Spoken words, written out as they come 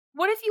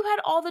What if you had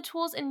all the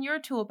tools in your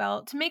tool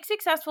belt to make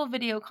successful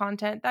video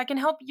content that can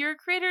help your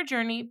creator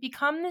journey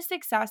become the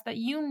success that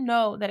you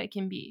know that it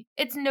can be?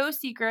 It's no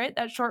secret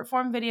that short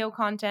form video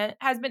content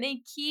has been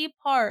a key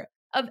part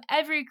of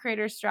every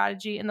creator's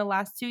strategy in the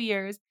last 2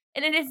 years,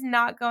 and it is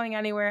not going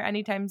anywhere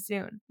anytime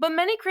soon. But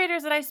many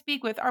creators that I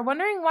speak with are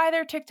wondering why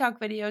their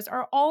TikTok videos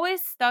are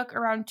always stuck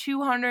around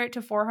 200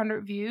 to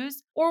 400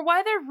 views, or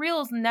why their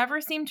reels never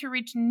seem to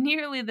reach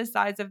nearly the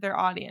size of their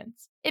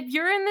audience. If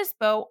you're in this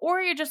boat, or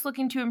you're just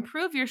looking to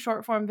improve your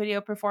short form video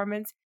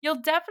performance,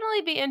 you'll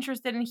definitely be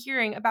interested in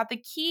hearing about the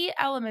key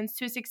elements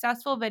to a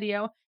successful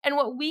video and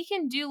what we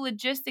can do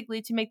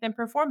logistically to make them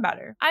perform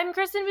better. I'm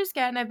Kristen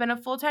Bousquet, and I've been a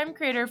full-time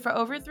creator for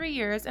over 3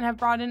 years and have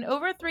brought in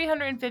over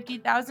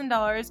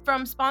 $350,000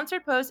 from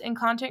sponsored posts and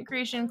content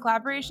creation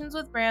collaborations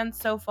with brands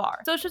so far.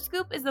 Social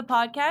Scoop is the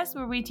podcast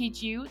where we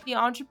teach you, the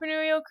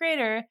entrepreneurial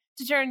creator,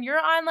 to turn your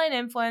online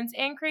influence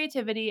and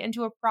creativity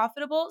into a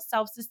profitable,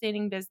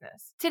 self-sustaining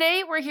business.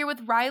 Today, we're here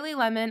with Riley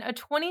Lemon, a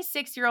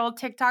 26-year-old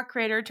TikTok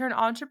creator turned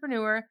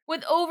entrepreneur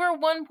with over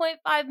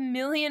 1.5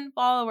 million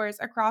followers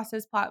across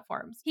his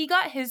platforms. He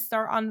got his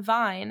start on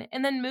Vine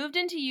and then moved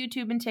into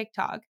YouTube and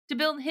TikTok to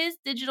build his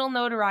digital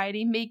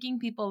notoriety, making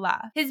people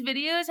laugh. His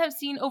videos have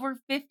seen over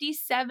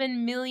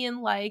 57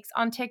 million likes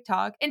on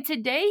TikTok, and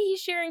today he's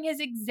sharing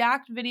his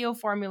exact video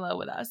formula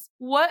with us.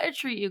 What a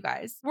treat, you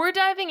guys. We're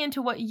diving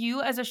into what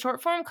you as a short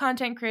form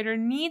content creator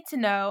need to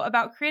know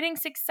about creating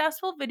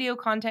successful video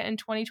content in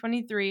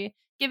 2023,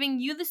 giving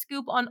you the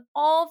scoop on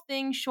all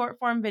things short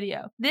form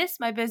video. This,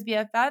 my biz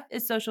BFF,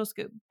 is Social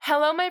Scoop.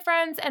 Hello, my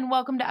friends, and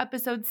welcome to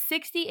episode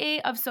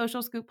 68 of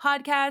Social Scoop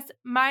Podcast.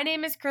 My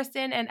name is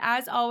Kristen, and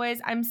as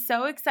always, I'm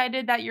so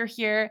excited that you're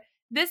here.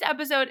 This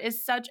episode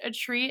is such a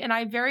treat, and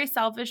I very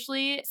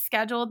selfishly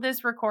scheduled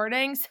this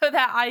recording so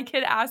that I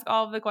could ask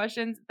all of the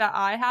questions that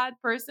I had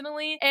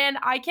personally. And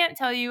I can't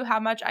tell you how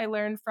much I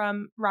learned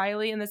from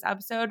Riley in this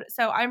episode.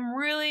 So I'm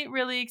really,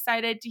 really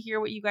excited to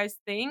hear what you guys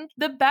think.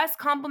 The best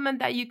compliment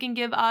that you can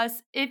give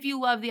us if you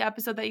love the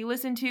episode that you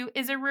listen to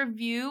is a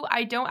review.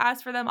 I don't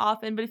ask for them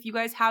often, but if you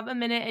guys have a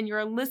minute and you're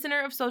a listener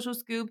of Social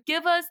Scoop,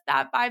 give us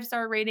that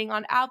 5-star rating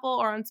on Apple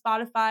or on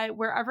Spotify,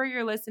 wherever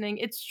you're listening.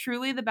 It's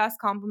truly the best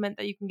compliment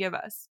that you can give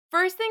us.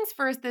 First things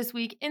first this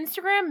week,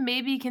 Instagram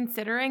may be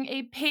considering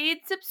a paid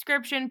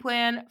subscription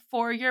plan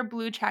for your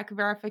blue check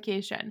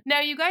verification.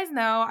 Now, you guys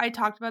know I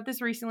talked about this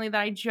recently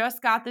that I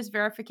just got this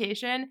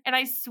verification, and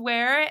I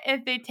swear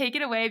if they take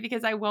it away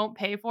because I won't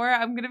pay for it,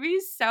 I'm going to be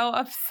so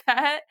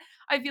upset.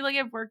 I feel like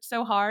I've worked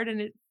so hard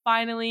and it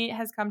finally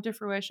has come to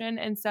fruition,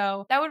 and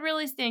so that would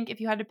really stink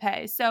if you had to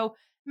pay. So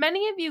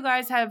many of you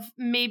guys have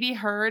maybe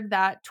heard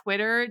that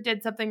Twitter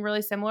did something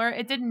really similar.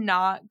 It did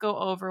not go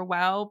over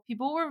well.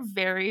 People were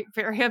very,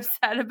 very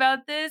upset about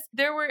this.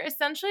 There were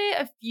essentially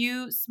a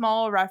few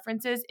small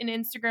references in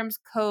Instagram's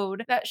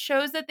code that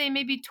shows that they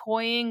may be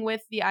toying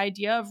with the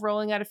idea of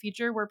rolling out a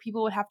feature where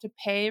people would have to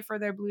pay for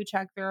their blue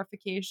check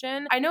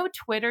verification. I know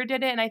Twitter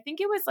did it, and I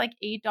think it was like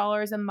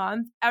 $8 a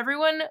month.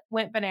 Everyone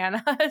went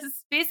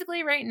bananas.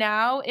 Basically, right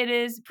now, it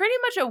is pretty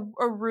much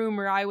a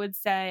rumor, I would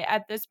say,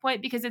 at this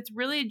point, because it's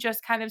really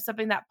just kind of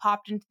something that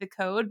popped into the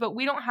code, but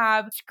we don't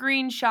have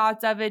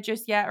screenshots of it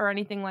just yet or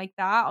anything like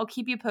that. I'll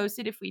keep you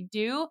posted if we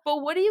do. But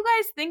what do you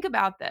guys think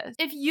about this?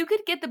 If you could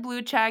get the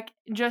blue check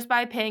just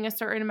by paying a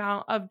certain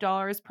amount of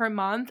dollars per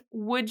month,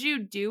 would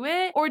you do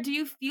it? Or do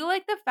you feel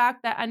like the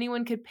fact that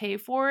anyone could pay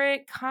for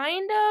it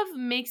kind of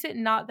makes it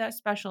not that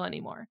special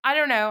anymore? I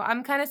don't know.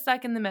 I'm kind of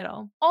stuck in the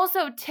middle.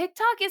 Also,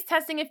 TikTok is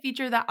testing a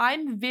feature that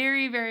I'm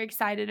very, very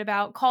excited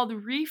about called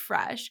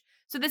Refresh.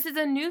 So this is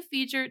a new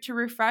feature to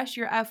refresh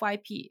your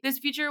FYP. This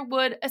feature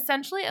would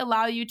essentially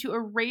allow you to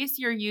erase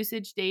your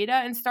usage data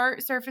and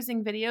start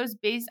surfacing videos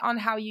based on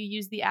how you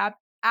use the app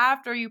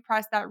after you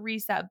press that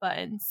reset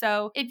button.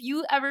 So if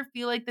you ever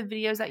feel like the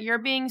videos that you're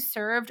being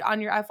served on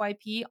your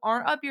FYP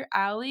aren't up your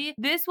alley,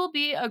 this will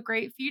be a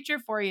great feature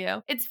for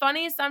you. It's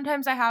funny,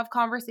 sometimes I have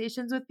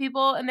conversations with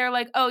people and they're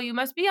like, oh, you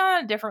must be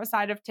on a different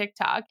side of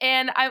TikTok.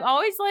 And I'm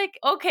always like,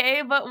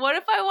 okay, but what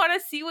if I want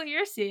to see what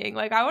you're seeing?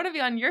 Like, I want to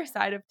be on your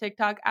side of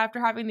TikTok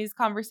after having these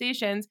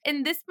conversations.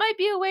 And this might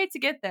be a way to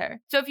get there.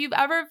 So if you've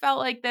ever felt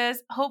like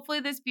this, hopefully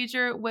this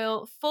feature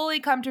will fully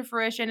come to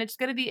fruition. It's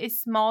going to be a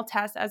small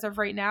test as of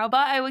right now,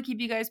 but I will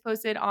keep you guys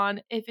posted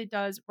on if it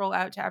does roll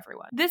out to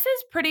everyone. This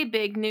is pretty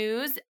big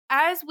news.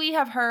 As we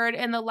have heard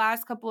in the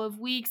last couple of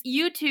weeks,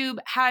 YouTube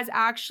has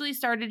actually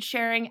started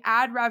sharing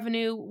ad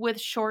revenue with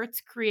Shorts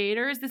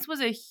creators. This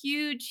was a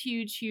huge,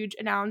 huge, huge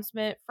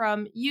announcement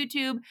from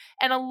YouTube,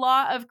 and a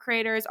lot of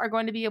creators are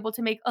going to be able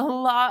to make a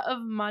lot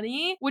of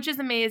money, which is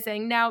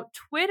amazing. Now,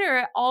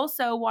 Twitter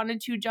also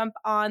wanted to jump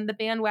on the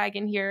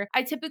bandwagon here.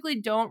 I typically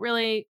don't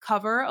really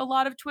cover a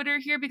lot of Twitter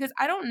here because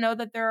I don't know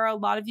that there are a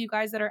lot of you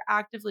guys that are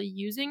actively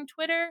using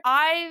Twitter.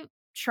 I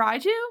try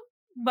to,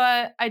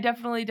 but I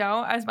definitely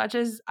don't as much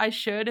as I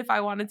should if I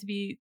wanted to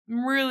be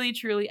really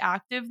truly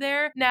active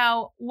there.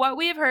 Now, what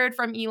we have heard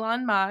from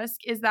Elon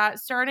Musk is that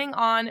starting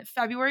on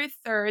February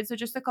 3rd, so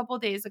just a couple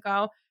days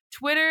ago,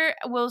 Twitter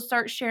will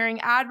start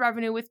sharing ad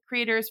revenue with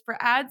creators for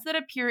ads that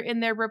appear in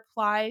their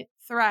reply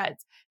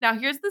Threads. Now,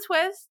 here's the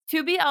twist.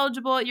 To be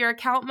eligible, your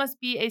account must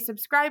be a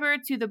subscriber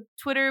to the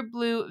Twitter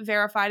Blue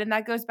Verified, and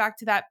that goes back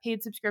to that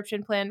paid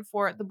subscription plan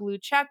for the blue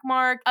check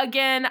mark.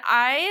 Again,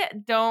 I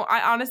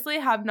honestly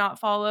have not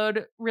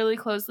followed really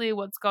closely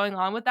what's going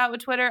on with that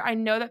with Twitter. I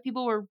know that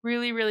people were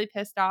really, really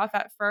pissed off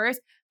at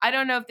first. I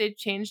don't know if they've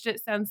changed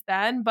it since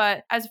then,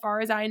 but as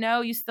far as I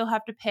know, you still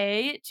have to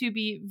pay to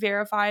be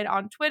verified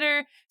on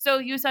Twitter. So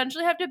you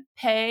essentially have to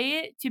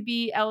pay to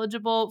be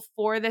eligible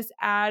for this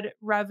ad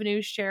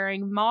revenue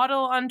sharing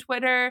model on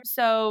Twitter.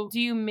 So do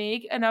you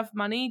make enough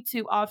money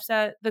to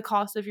offset the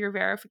cost of your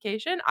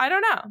verification? I don't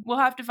know. We'll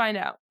have to find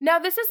out. Now,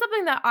 this is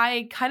something that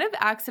I kind of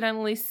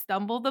accidentally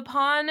stumbled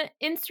upon.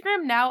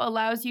 Instagram now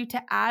allows you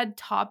to add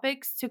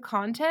topics to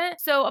content.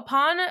 So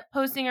upon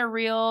posting a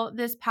reel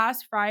this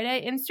past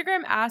Friday,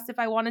 Instagram asked if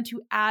I wanted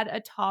to add a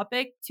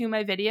topic to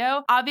my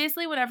video.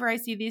 Obviously, whenever I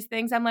see these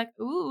things, I'm like,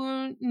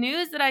 ooh,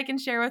 news that I can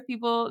share with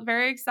people.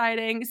 Very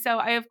exciting. So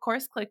I, of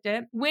course, clicked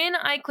it. When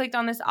I clicked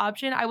on this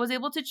option, I was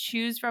able to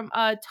choose from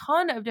a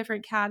ton of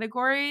different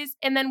categories.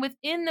 And then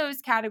within those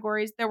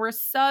categories, there were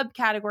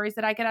subcategories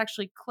that I could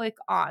actually click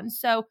on.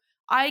 So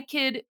I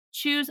could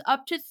choose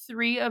up to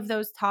 3 of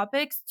those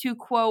topics to,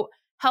 quote,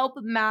 help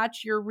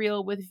match your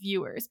reel with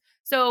viewers.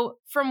 So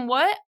from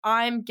what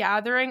I'm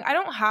gathering, I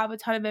don't have a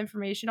ton of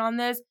information on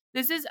this.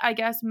 This is, I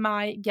guess,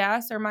 my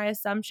guess or my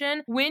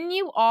assumption. When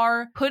you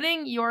are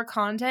putting your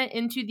content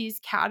into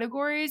these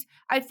categories,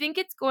 I think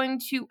it's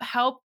going to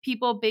help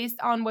people based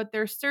on what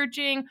they're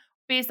searching,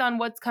 based on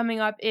what's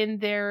coming up in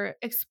their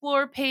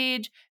explore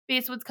page,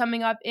 based what's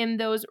coming up in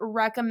those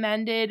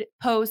recommended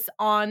posts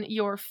on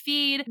your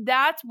feed.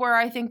 That's where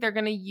I think they're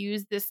going to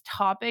use this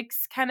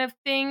topics kind of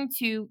thing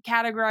to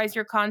categorize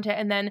your content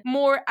and then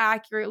more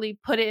accurately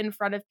put it in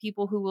front of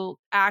people who will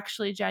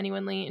actually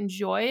genuinely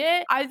enjoy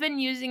it. I've been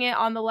using it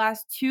on the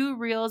last 2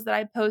 reels that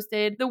I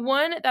posted. The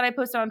one that I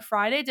posted on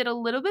Friday did a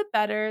little bit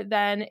better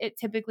than it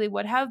typically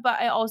would have, but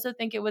I also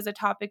think it was a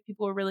topic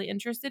people were really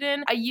interested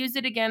in. I used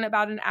it again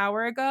about an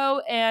hour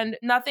ago and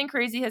nothing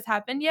crazy has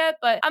happened yet,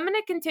 but I'm going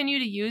to continue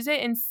to use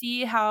it and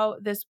see how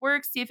this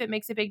works, see if it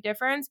makes a big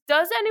difference.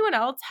 Does anyone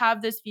else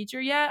have this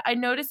feature yet? I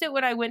noticed it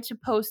when I went to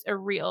post a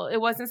reel.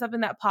 It wasn't something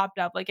that popped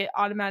up, like it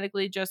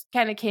automatically just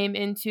kind of came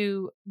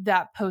into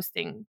that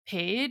posting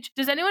page.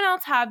 Does anyone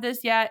else have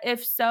this yet?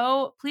 If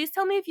so, please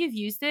tell me if you've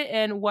used it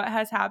and what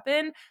has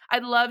happened.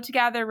 I'd love to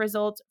gather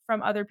results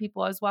from other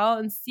people as well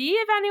and see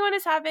if anyone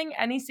is having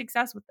any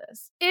success with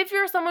this. If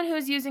you're someone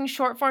who's using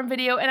short form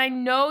video, and I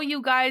know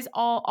you guys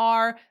all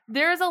are,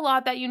 there's a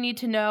lot that you need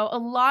to know, a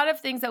lot of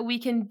things that we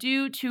can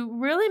do to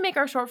really make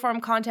our short form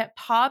content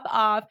pop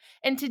off.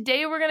 And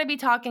today we're going to be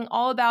talking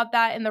all about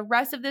that in the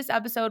rest of this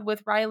episode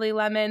with Riley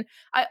Lemon.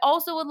 I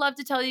also would love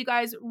to tell you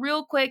guys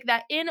real quick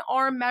that in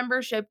our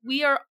membership,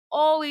 we are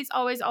always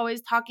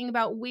talking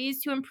about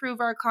ways to improve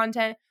our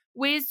content,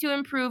 ways to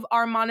improve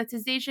our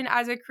monetization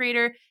as a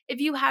creator. If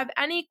you have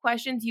any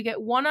questions, you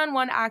get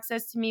one-on-one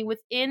access to me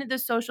within the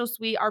Social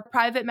Suite, our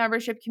private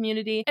membership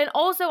community. And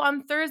also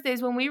on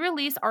Thursdays, when we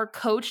release our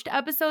coached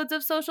episodes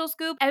of Social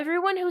Scoop,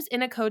 everyone who's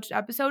in a coached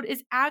episode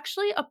is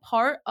actually a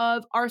part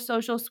of our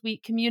Social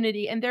Suite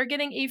community, and they're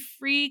getting a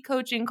free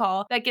coaching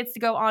call that gets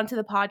to go onto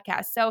the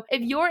podcast. So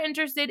if you're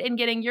interested in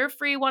getting your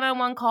free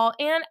one-on-one call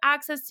and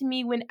access to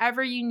me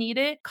whenever you need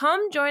it,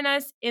 come join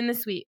us in the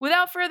suite.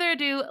 Without further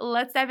ado,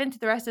 let's dive into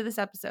the rest of this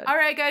episode. All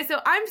right, guys, so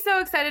I'm so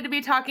excited to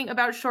be talking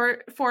about short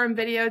form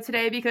video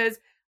today because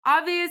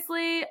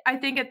obviously I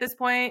think at this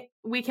point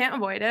we can't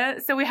avoid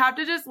it. So we have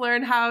to just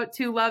learn how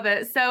to love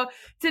it. So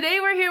today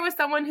we're here with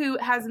someone who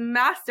has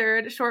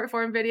mastered short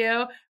form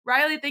video.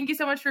 Riley, thank you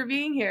so much for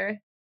being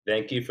here.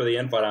 Thank you for the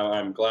invite.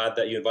 I'm glad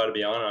that you invited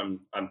me on.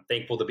 I'm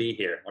thankful to be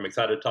here. I'm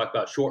excited to talk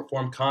about short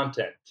form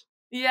content.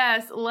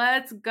 Yes,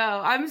 let's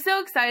go. I'm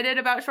so excited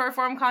about short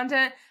form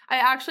content. I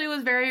actually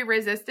was very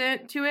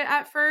resistant to it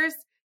at first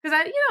because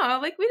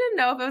we didn't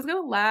know if it was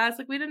going to last.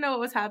 Like we didn't know what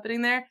was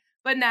happening there.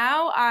 But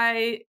now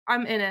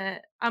I'm in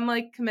it. I'm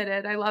like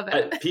committed. I love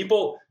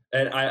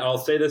it. I'll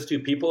say this too,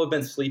 people have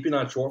been sleeping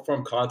on short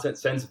form content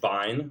since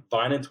Vine.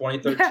 Vine in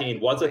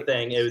 2013 was a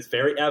thing. It was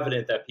very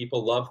evident that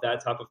people loved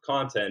that type of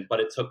content, but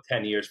it took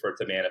 10 years for it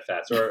to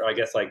manifest, or I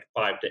guess like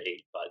 5 to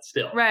 8, but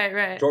still.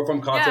 Right. Short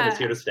form content is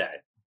here to stay.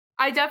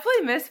 I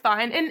definitely miss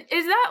Vine. And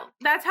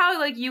that's how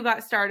like you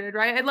got started,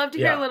 right? I'd love to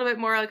hear a little bit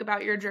more like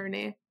about your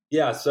journey.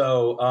 Yeah,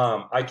 so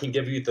I can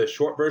give you the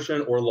short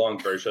version or long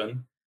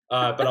version.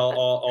 But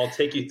I'll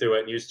take you through it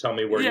and you just tell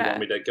me where you want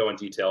me to go in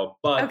detail.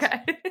 But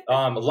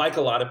like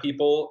a lot of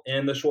people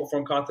in the short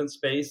form content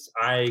space,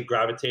 I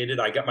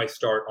got my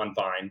start on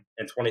Vine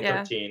in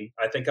 2013.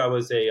 Yeah. I think I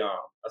was a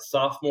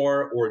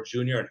sophomore or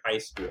junior in high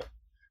school.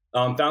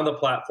 Found the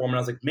platform and I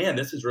was like, man,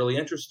 this is really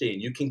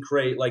interesting. You can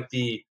create like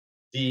the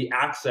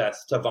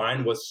access to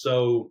Vine was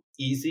so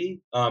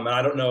easy. And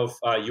I don't know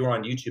if you were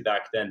on YouTube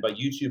back then, but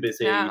YouTube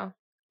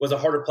was a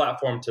harder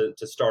platform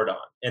to start on.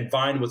 And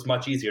Vine was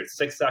much easier. It's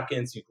 6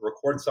 seconds. You can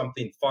record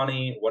something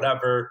funny,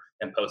 whatever,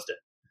 and post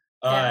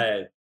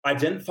it. I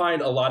didn't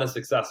find a lot of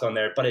success on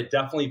there, but it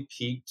definitely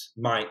piqued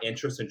my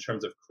interest in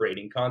terms of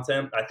creating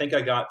content. I think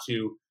I got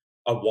to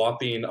a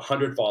whopping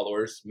 100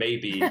 followers,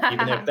 maybe,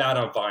 even if that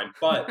on Vine.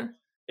 But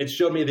it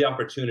showed me the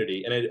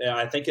opportunity. And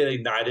I think it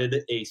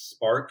ignited a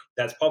spark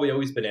that's probably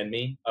always been in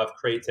me of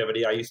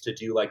creativity. I used to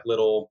do like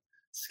little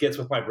skits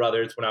with my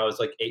brothers when I was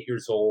like 8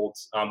 years old.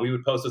 We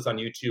would post those on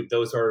YouTube.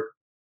 Those are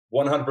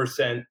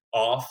 100%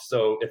 off.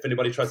 So if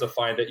anybody tries to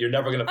find it, you're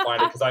never going to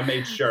find it because I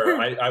made sure.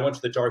 I went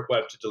to the dark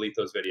web to delete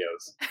those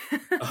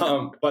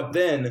videos. But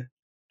then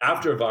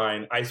after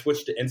Vine, I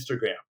switched to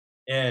Instagram.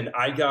 And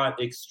I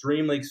got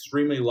extremely,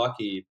 extremely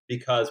lucky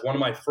because one of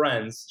my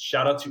friends,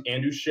 shout out to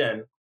Andrew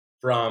Shin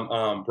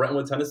from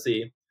Brentwood,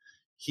 Tennessee.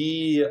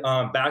 He,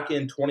 back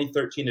in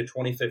 2013 to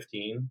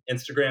 2015,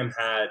 Instagram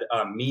had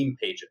meme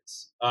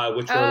pages,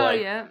 which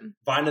were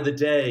Vine of the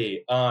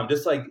Day,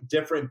 just like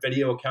different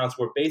video accounts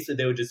where basically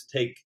they would just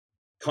take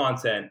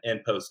content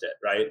and post it,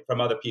 right, from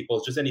other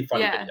people's, just any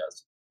funny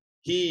videos.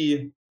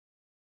 He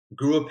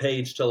grew a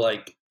page to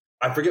like,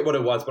 I forget what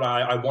it was, but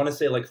I want to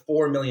say like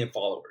 4 million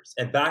followers.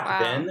 And back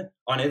then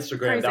on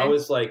Instagram, that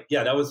was like,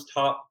 that was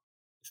top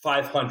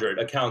 500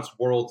 accounts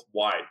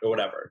worldwide or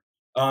whatever.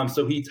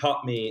 So he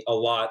taught me a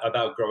lot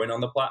about growing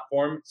on the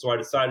platform. So I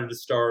decided to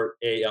start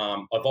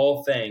of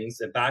all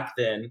things, and back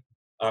then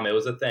it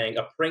was a thing,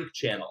 a prank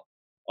channel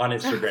on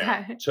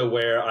Instagram to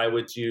where I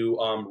would do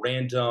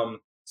random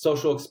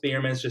social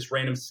experiments, just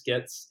random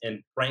skits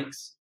and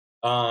pranks.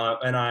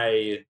 And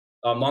I,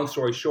 long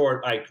story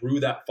short, I grew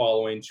that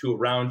following to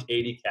around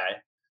 80K,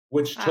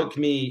 which took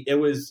me, it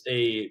was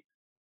a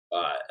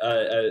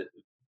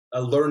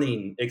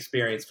learning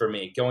experience for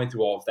me going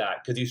through all of that,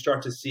 because you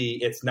start to see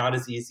it's not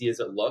as easy as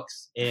it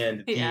looks,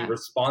 and the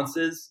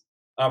responses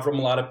from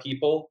a lot of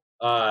people,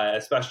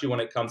 especially when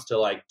it comes to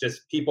like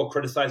just people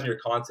criticizing your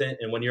content,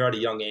 and when you're at a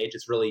young age,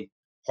 it's really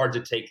hard to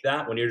take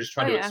that when you're just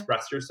trying to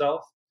express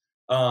yourself.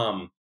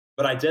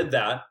 But I did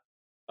that,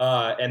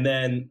 and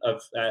then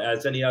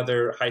as any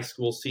other high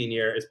school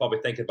senior is probably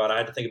thinking about, I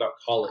had to think about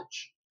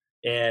college,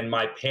 and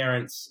my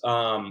parents,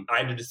 I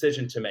had a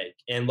decision to make,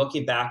 and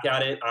looking back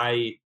at it,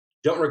 I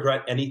don't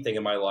regret anything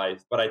in my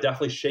life, but I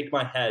definitely shake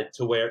my head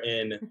to where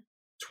in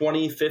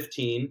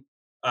 2015,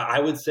 I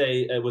would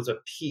say it was a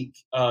peak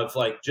of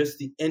like just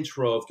the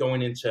intro of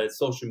going into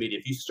social media.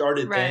 If you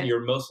started then,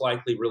 you're most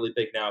likely really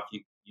big now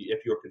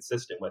if you're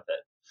consistent with it.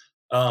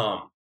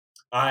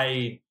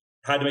 I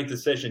had to make the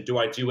decision. Do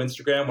I do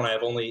Instagram when I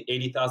have only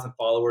 80,000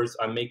 followers?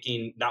 I'm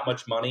making not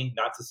much money,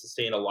 not to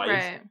sustain a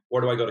life.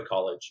 Or do I go to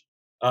college?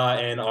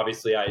 And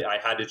obviously, I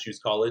had to choose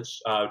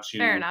college.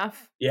 Fair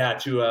enough. Yeah,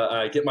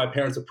 to get my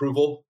parents'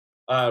 approval,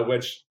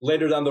 which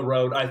later down the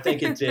road, I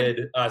think it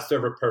did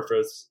serve a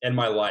purpose in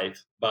my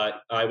life.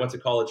 But I went to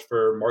college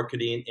for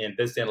marketing and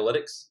business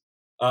analytics,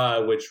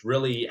 which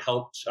really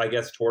helped, I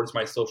guess, towards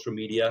my social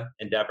media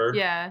endeavor.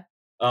 Yeah.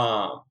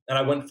 And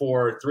I went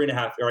for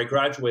I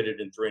graduated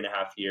in 3.5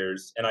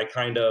 years. And I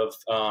kind of,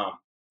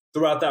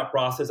 throughout that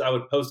process, I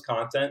would post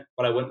content,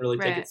 but I wouldn't really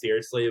take it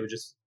seriously. It was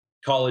just,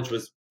 college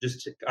was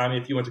just,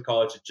 if you went to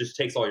college, it just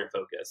takes all your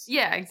focus.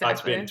 Yeah,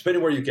 exactly.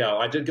 Depending where you go.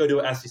 I did go to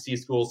an SEC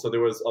school, so there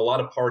was a lot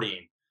of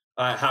partying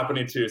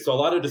happening too. So a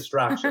lot of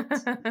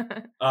distractions.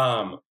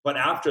 But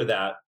after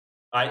that,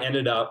 I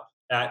ended up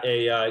at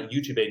a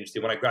YouTube agency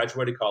when I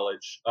graduated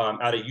college,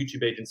 at a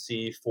YouTube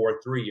agency for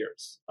 3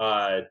 years.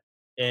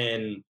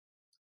 And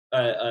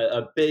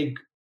a big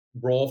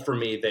role for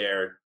me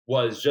there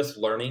was just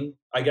learning,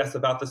 I guess,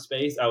 about the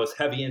space. I was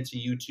heavy into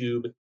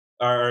YouTube,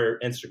 or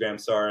Instagram,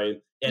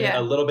 sorry. And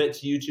a little bit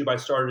to YouTube. I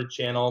started a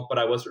channel, but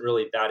I wasn't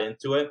really that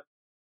into it.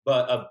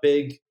 But a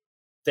big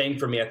thing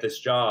for me at this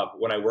job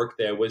when I worked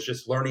there was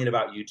just learning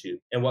about YouTube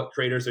and what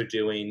creators are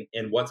doing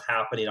and what's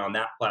happening on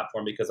that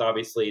platform, because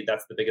obviously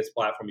that's the biggest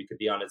platform you could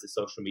be on as a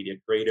social media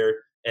creator,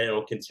 and it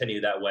will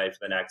continue that way for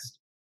the next,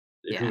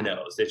 who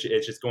knows? It's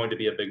just going to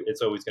be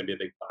it's always going to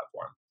be a big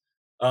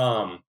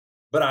platform.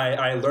 But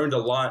I learned a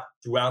lot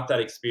throughout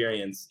that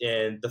experience,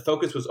 and the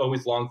focus was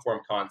always long form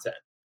content.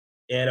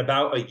 And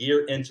about a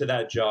year into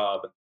that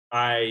job,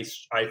 I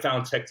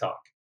found TikTok.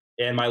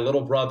 And my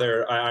little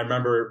brother, I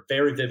remember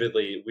very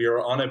vividly, we were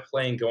on a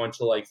plane going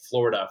to like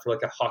Florida for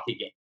like a hockey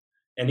game.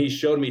 And he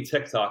showed me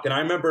TikTok. And I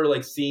remember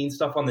like seeing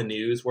stuff on the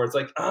news where it's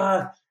like,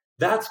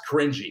 that's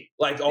cringy.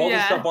 Like all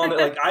the stuff on it.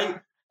 Like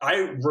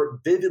I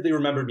vividly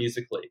remember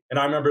Musical.ly. And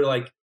I remember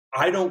like,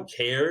 I don't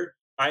care.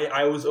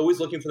 I was always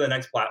looking for the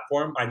next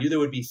platform. I knew there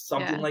would be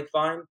something like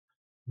Vine.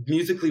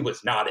 Musical.ly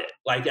was not it.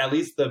 Like, at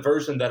least the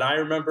version that I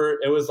remember,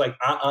 it was like,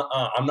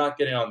 I'm not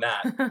getting on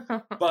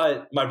that.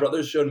 But my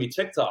brother showed me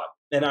TikTok,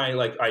 and I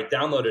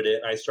downloaded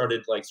it, and I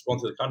started like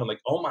scrolling through the content. I'm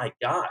like, oh my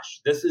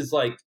gosh, this isn't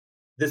like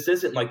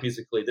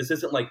Musical.ly. This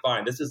isn't like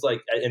Vine. This is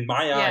like, in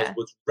my eyes,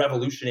 was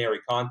revolutionary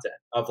content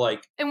of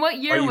like. And what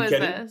year was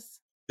this?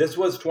 This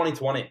was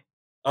 2020.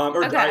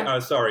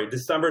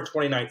 December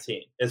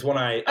 2019 is when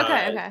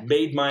I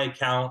made my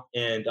account.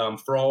 And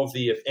for all of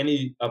if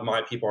any of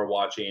my people are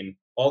watching,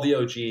 all the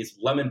OGs,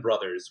 Lemon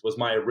Brothers was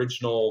my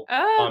original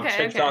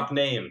TikTok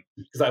name,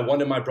 because I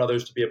wanted my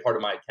brothers to be a part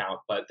of my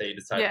account, but they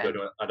decided to go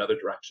to another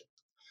direction.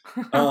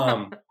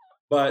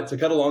 But to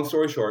cut a long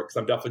story short, because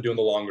I'm definitely doing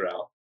the long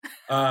route,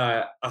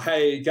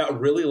 I got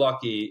really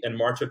lucky in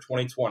March of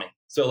 2020.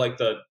 So like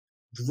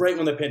right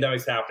when the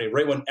pandemic's happening,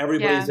 right when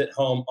everybody's at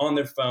home on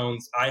their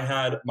phones, I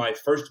had my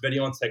first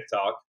video on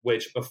TikTok,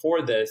 which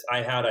before this,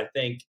 I had, I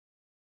think,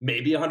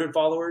 maybe 100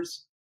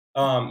 followers.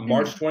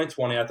 March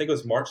 2020, I think it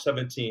was March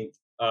 17th,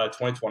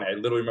 2020. I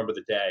literally remember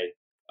the day.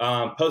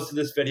 Posted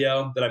this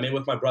video that I made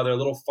with my brother, a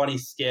little funny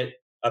skit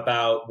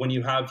about when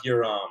you have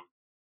your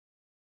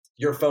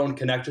phone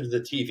connected to the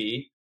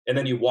TV and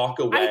then you walk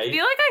away. I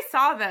feel like I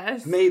saw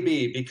this.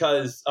 Maybe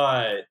because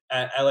I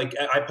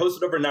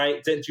posted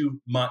overnight, didn't do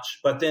much,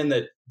 but then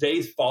the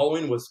days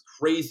following was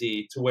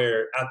crazy to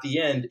where at the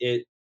end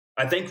it,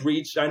 I think,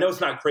 reached, I know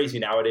it's not crazy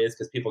nowadays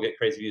because people get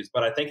crazy views,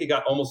 but I think it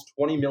got almost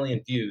 20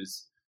 million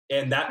views.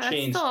 And that's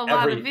changed still a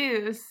lot of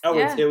views. Oh,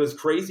 yeah. It was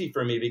crazy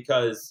for me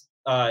because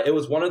it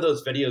was one of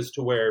those videos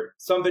to where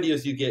some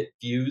videos you get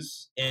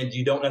views and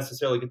you don't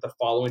necessarily get the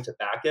following to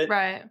back it.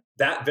 Right.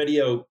 That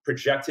video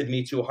projected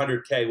me to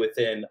 100K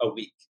within a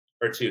week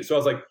or two. So I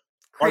was like,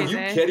 crazy.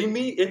 Are you kidding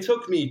me? It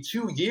took me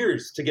 2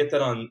 years to get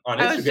that on Instagram.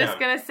 I was just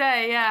going to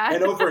say, yeah.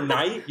 And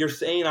overnight, you're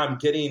saying I'm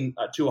getting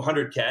to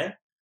 100K?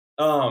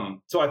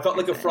 So I felt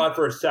like a fraud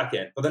for a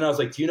second, but then I was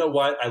like, do you know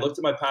what? I looked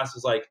at my past,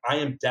 was like, I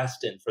am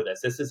destined for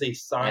this. This is a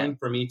sign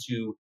for me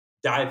to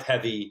dive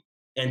heavy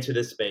into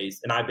this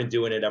space. And I've been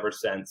doing it ever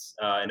since.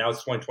 And now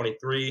it's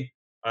 2023.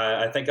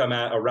 I think I'm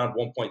at around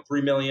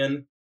 1.3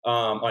 million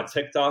on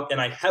TikTok. And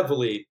I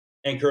heavily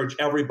encourage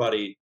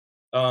everybody.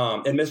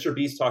 And Mr.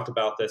 Beast talked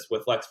about this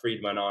with Lex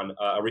Friedman on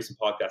a recent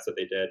podcast that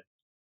they did.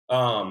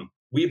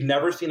 We've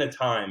never seen a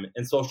time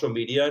in social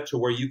media to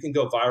where you can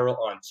go viral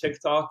on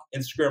TikTok,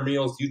 Instagram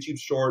Reels, YouTube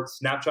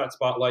Shorts, Snapchat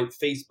Spotlight,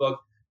 Facebook,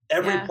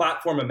 every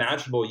platform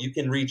imaginable. You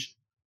can reach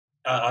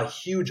a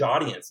huge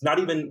audience, not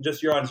even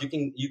just your audience.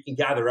 You can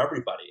gather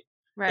everybody.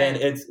 Right. And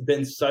it's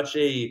been such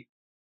a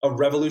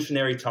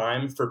revolutionary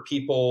time for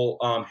people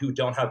who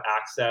don't have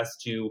access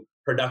to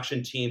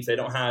production teams. They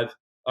don't have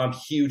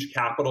huge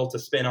capital to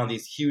spend on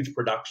these huge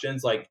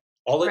productions. Like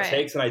all it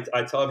takes, and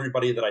I tell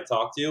everybody that I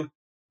talk to,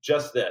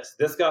 just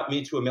this got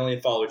me to 1 million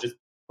followers. Just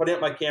putting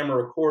up my camera,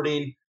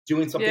 recording,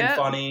 doing something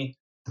funny.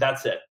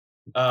 That's it.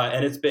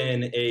 And it's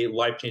been a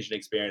life-changing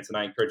experience. And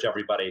I encourage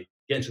everybody,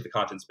 get into the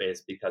content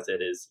space because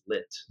it is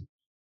lit.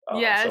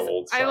 Yes,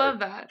 so I love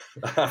that.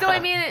 So,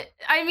 I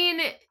mean,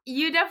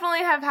 you definitely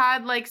have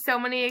had like so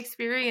many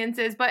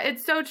experiences, but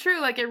it's so true.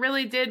 Like it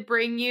really did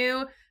bring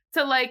you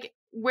to like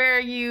where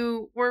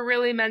you were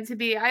really meant to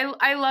be.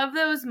 I love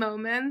those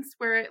moments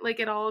where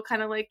it all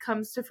kind of like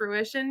comes to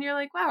fruition. You're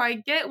like, wow, I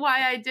get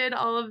why I did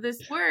all of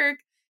this work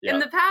in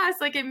the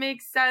past. Like it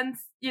makes sense,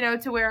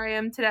 to where I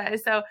am today.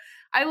 So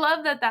I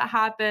love that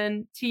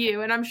happened to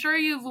you. And I'm sure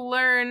you've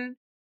learned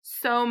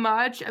so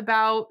much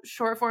about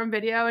short form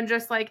video and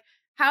just like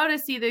how to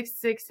see the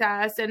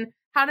success and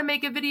how to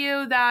make a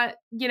video that,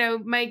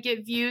 might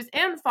get views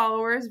and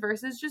followers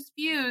versus just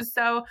views.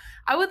 So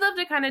I would love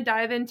to kind of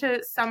dive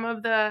into some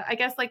of the, I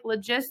guess, like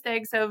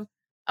logistics of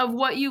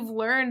what you've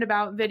learned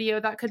about video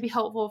that could be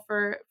helpful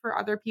for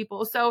other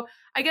people. So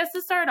I guess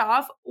to start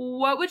off,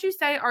 what would you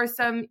say are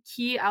some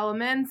key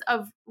elements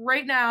of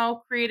right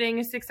now creating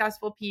a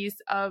successful piece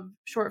of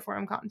short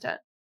form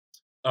content?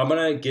 I'm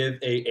going to give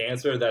an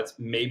answer that's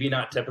maybe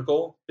not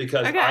typical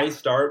because I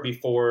start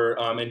before,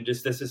 and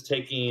just this is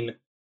taking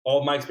all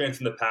of my experience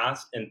in the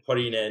past and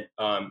putting it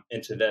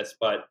into this.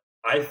 But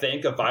I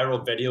think a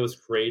viral video is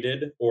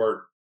created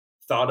or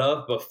thought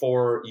of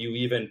before you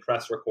even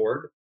press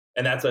record.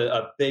 And that's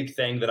a big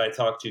thing that I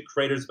talk to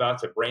creators about,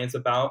 to brands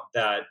about,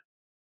 that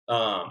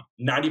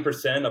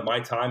 90% of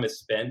my time is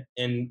spent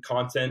in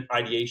content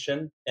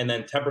ideation. And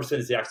then 10%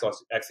 is the actual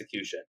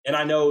execution. And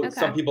I know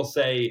some people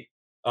say,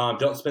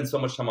 don't spend so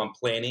much time on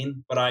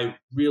planning, but I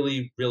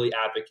really, really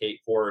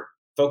advocate for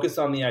focus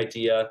on the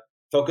idea,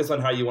 focus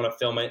on how you want to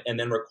film it, and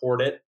then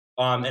record it.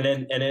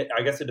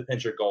 I guess it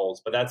depends your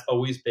goals, but that's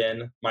always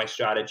been my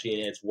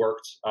strategy, and it's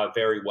worked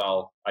very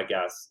well, I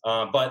guess.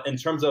 But in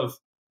terms of,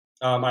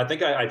 I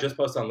think I just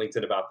posted on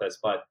LinkedIn about this,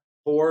 but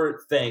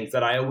 4 things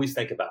that I always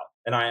think about,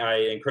 and I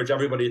encourage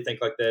everybody to think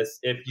like this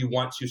if you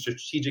want to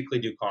strategically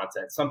do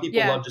content. Some people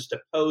love just to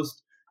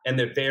post, and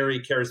they're very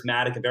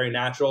charismatic and very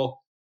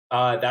natural.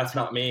 That's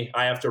not me.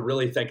 I have to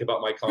really think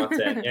about my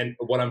content and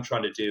what I'm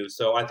trying to do.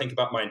 So I think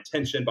about my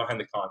intention behind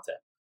the content.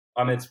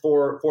 It's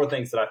four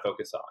things that I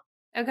focus on.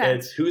 Okay.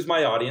 It's who's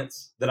my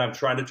audience that I'm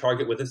trying to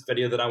target with this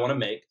video that I want to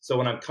make. So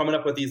when I'm coming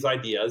up with these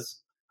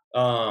ideas,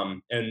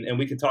 and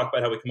we can talk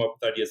about how we come up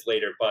with ideas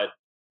later, but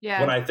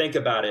when I think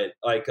about it,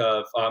 like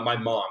my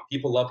mom,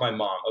 people love my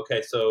mom.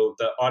 Okay, so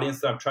the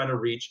audience that I'm trying to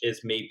reach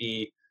is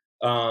maybe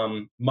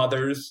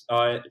mothers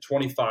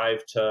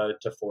 25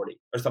 to 40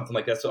 or something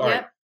like that. So all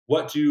right,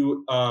 what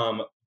do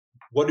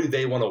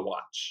they want to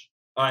watch?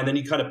 And then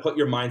you kind of put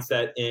your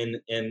mindset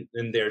in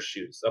their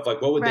shoes of like,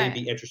 what would they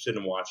be interested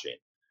in watching?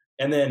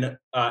 And then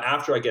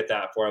after I get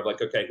that far, I'm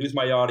like, okay, who's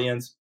my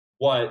audience?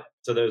 What?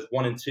 So there's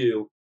 1 and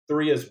 2.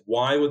 3 is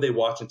why would they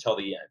watch until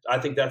the end? I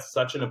think that's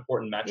such an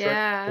important metric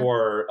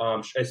for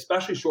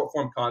especially short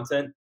form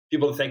content.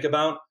 people to think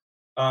about.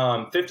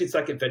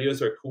 15-second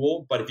videos are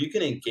cool, but if you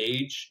can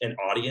engage an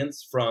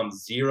audience from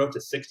 0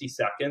 to 60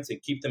 seconds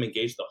and keep them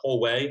engaged the whole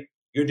way,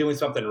 you're doing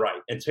something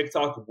right. And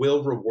TikTok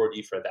will reward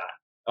you for that.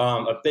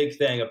 A big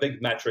thing, a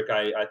big metric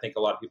I think a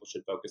lot of people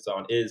should focus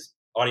on is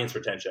audience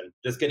retention.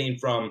 Just getting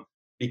from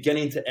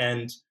beginning to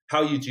end.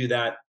 How you do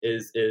that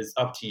is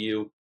up to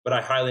you. But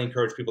I highly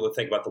encourage people to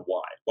think about the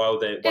why. Why would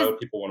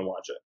people want to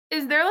watch it?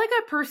 Is there like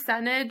a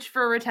percentage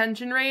for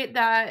retention rate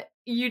that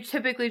you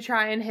typically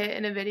try and hit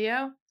in a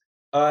video?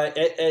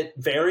 It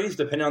varies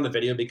depending on the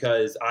video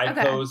because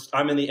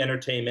I'm in the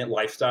entertainment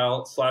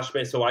lifestyle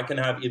 /space, so I can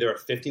have either a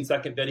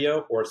 15-second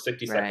video or a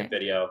 60-second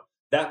video.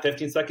 That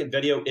 15-second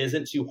video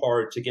isn't too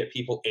hard to get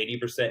people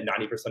 80%,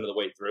 90% of the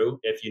way through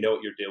if you know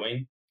what you're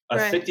doing. A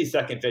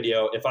 60-second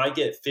video, if I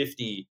get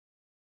 50,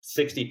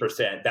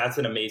 60%, that's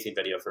an amazing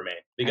video for me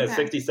because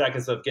 60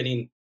 seconds of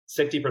getting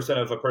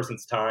 60% of a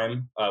person's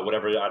time,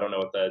 whatever, I don't know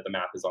what the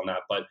math is on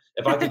that, but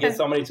if I could get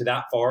somebody to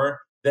that far,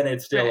 then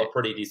it's still a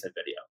pretty decent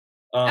video.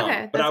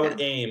 But I would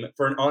aim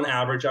for on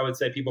average, I would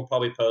say people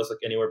probably post like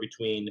anywhere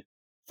between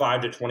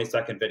 5 to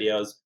 20-second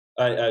videos.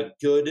 A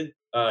good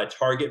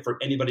target for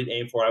anybody to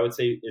aim for, I would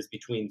say, is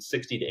between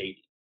 60 to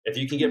 80. If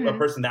you can get a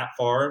person that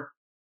far,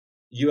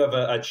 you have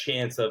a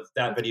chance of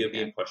that video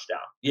being pushed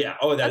out. Yeah.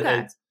 Oh,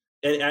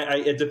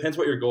 it depends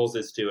what your goals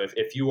is too.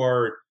 If you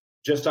are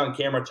just on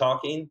camera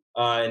talking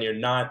and you're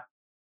not,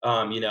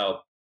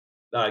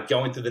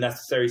 going through the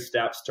necessary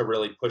steps to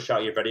really push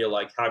out your video,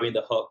 like having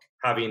the hook,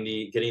 getting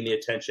the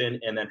attention,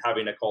 and then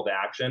having a call to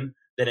action,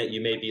 then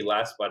you may be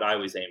less, but I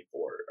always aim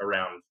for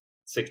around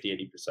 60,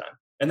 80%.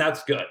 And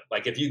that's good.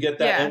 Like if you get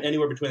that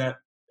anywhere between that,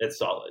 it's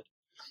solid.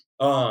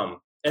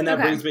 And that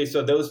brings me,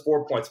 so those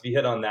 4 points, if you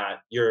hit on that,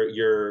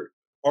 you're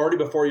already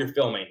before you're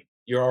filming,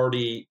 you're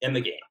already in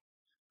the game.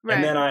 Right.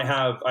 And then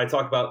I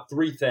talk about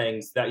 3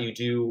 things that you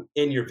do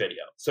in your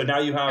video. So now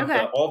you have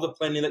all the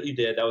planning that you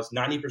did. That was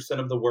 90%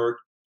 of the work.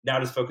 Now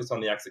just focus on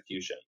the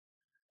execution.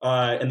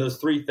 And those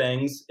 3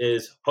 things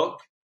is hook.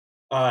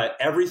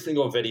 Every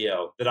single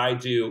video that I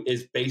do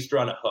is based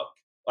around a hook.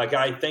 Like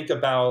I can think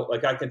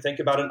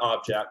about an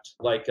object,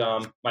 like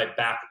my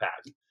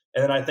backpack.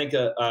 And then I think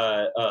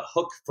a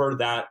hook for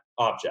that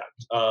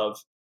object of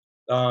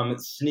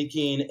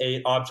sneaking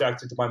an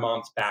object into my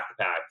mom's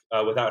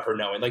backpack without her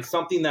knowing. Like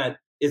something that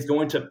is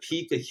going to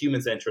pique a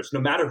human's interest. No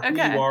matter who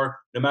you are,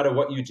 no matter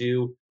what you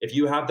do, if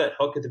you have that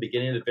hook at the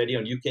beginning of the video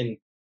and you can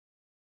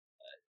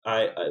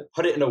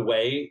put it in a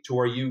way to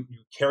where you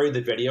carry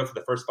the video for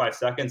the first 5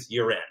 seconds,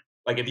 you're in.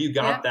 Like if you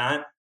got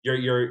that,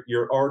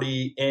 you're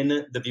already in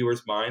the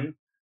viewer's mind.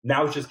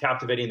 Now it's just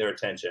captivating their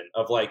attention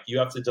of like, you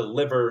have to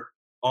deliver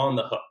on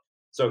the hook.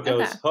 So it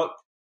goes hook,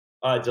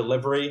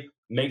 delivery,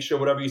 make sure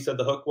whatever you said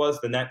the hook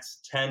was, the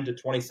next 10 to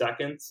 20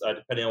 seconds,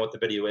 depending on what the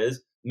video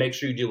is, make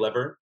sure you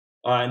deliver.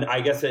 And I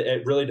guess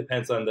it really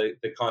depends on the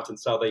content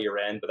style that you're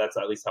in, but that's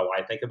at least how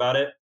I think about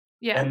it.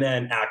 Yeah. And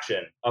then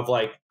action of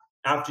like,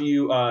 after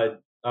you had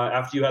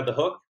the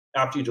hook,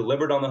 after you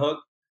delivered on the hook,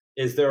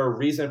 is there a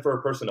reason for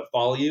a person to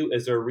follow you?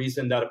 Is there a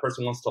reason that a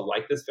person wants to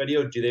like this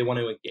video? Do they want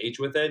to engage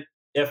with it?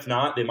 If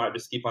not, they might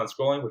just keep on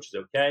scrolling, which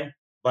is okay.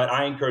 But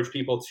I encourage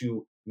people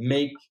to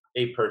make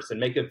a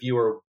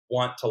viewer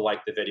want to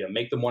like the video,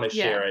 make them want to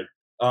share it.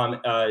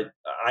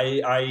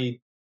 I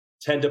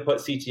tend to put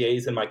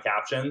CTAs in my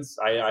captions.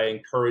 I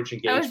encourage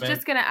engagement. I was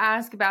just going to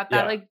ask about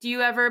that. Like, do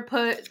you ever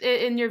put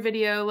it in your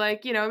video,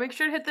 like, make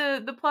sure to hit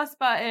the plus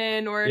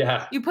button, or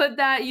you put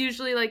that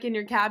usually like in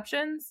your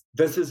captions?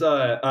 This is,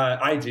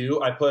 I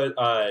do. I put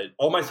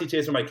all my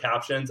CTAs in my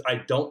captions.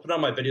 I don't put on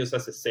my videos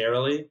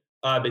necessarily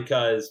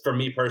because for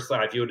me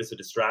personally, I view it as a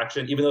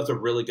distraction, even though it's a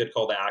really good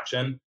call to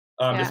action.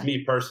 Just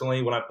me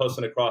personally, when I'm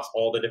posting across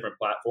all the different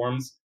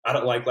platforms, I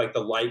don't like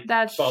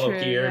the follow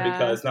here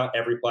because not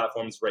every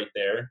platform is right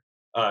there.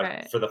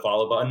 For the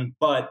follow button,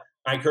 but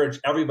I encourage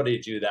everybody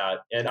to do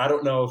that. And I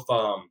don't know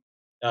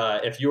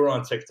if you were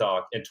on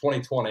TikTok in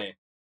 2020,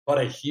 but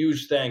a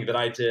huge thing that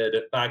I did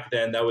back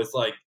then that was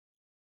like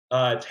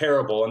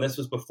terrible. And this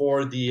was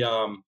before the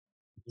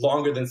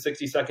longer than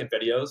 60-second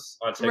videos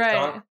on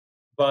TikTok.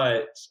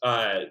 But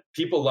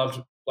people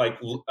loved, like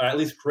at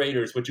least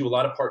creators would do a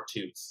lot of part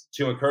 2s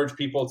to encourage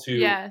people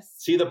to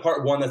see the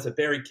part 1 that's a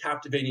very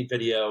captivating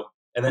video,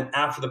 and then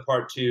after the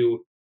part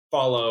 2.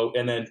 Follow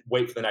and then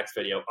wait for the next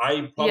video.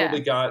 I probably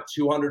got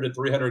 200 to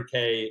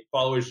 300K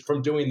followers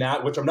from doing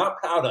that, which I'm not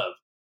proud of,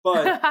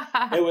 but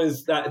it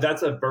was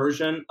that's a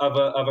version of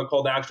a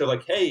call to action.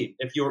 Like, hey,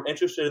 if you're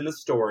interested in this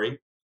story,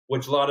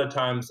 which a lot of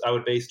times I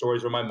would base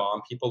stories on my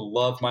mom. People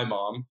love my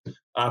mom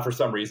for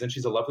some reason.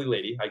 She's a lovely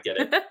lady. I get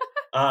it.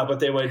 But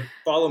they would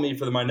follow me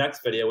for my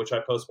next video, which I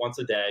post once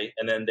a day.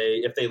 And then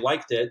if they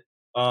liked it,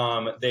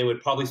 they would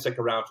probably stick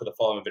around for the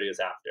following videos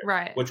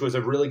after, which was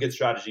a really good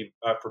strategy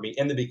for me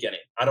in the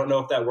beginning. I don't know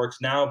if that works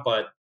now,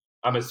 but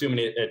I'm assuming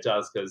it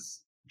does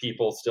because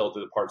people still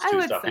do the parts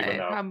 2 stuff. Even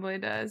though it probably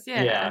does.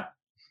 Yeah.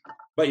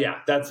 But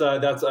that's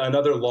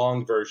another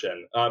long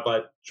version.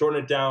 But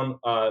shorten it down.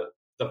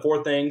 The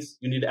 4 things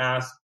you need to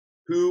ask: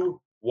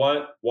 who,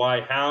 what,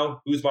 why,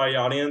 how, who's my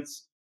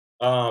audience,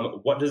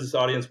 What does this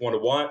audience want to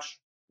watch?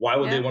 Why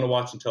would they want to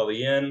watch until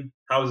the end?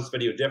 How is this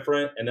video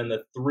different? And then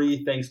the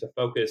 3 things to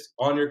focus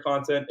on your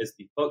content is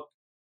the hook,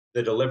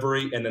 the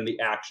delivery, and then the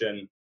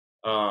action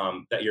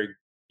that you're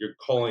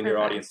calling your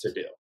audience to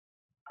do.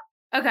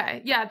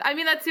 Okay. Yeah. I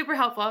mean, that's super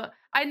helpful.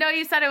 I know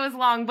you said it was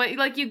long, but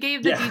like you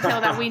gave the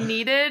detail that we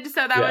needed.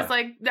 So that was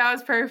like, that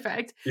was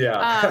perfect.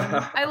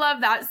 Yeah. I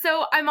love that.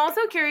 So I'm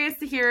also curious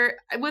to hear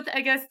with,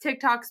 I guess,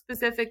 TikTok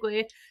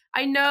specifically.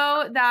 I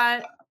know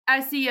that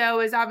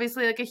SEO is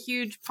obviously like a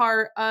huge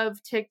part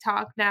of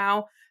TikTok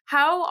now.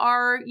 How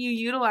are you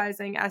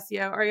utilizing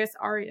SEO? Or I guess,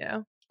 are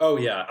you? Oh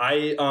yeah,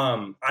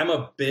 I'm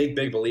a big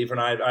believer,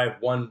 and I have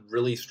one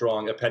really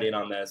strong opinion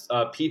on this.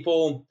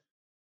 People,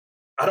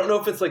 I don't know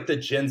if it's like the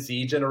Gen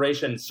Z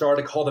generation. Sorry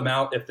to call them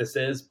out if this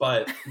is,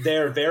 but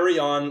they're very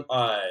on.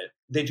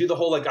 They do the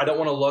whole like I don't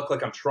want to look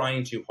like I'm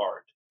trying too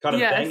hard kind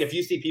of thing. If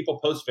you see people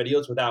post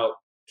videos without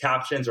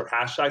captions or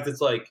hashtags,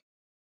 it's like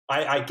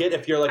I get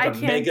if you're like a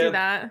mega. Do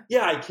that.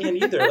 Yeah, I can't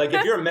either. Like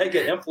if you're a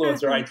mega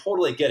influencer, I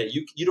totally get it.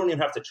 You don't even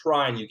have to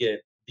try, and you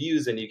get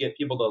views, and you get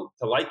people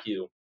to like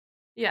you.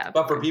 Yeah.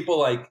 But for people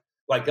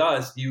like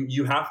us,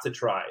 you have to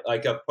try.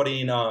 Like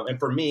putting and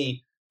for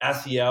me,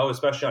 SEO,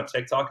 especially on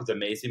TikTok, is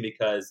amazing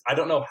because I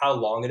don't know how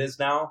long it is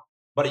now,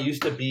 but it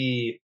used to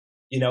be,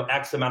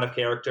 X amount of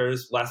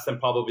characters, less than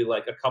probably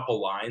like a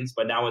couple lines,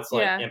 but now it's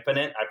like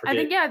infinite. I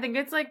forget. I think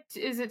it's like,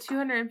 is it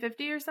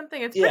 250 or something?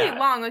 It's pretty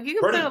long. Like you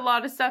can put a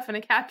lot of stuff in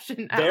a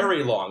caption now.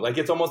 Very long. Like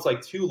it's almost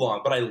like too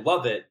long, but I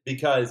love it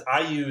because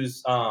I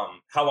use how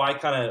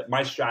I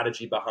my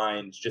strategy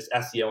behind just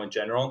SEO in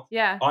general.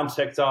 Yeah. On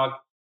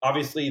TikTok,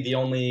 obviously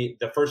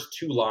the first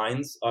 2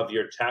 lines of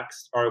your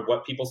text are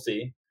what people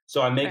see.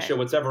 So I make sure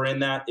whatever in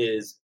that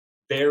is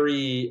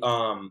very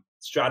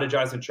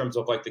strategized in terms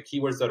of like the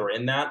keywords that are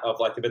in that, of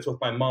like if it's with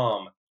my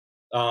mom,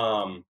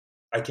 I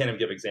can't even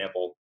give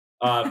example,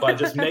 but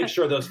just make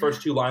sure those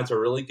first 2 lines are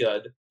really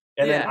good.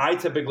 And then I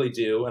typically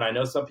do, and I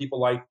know some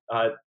people like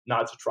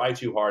not to try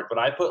too hard, but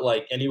I put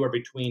like anywhere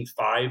between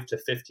 5 to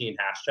 15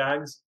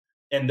 hashtags.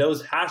 And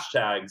those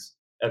hashtags,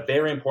 a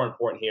very important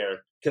point here,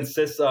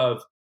 consists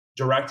of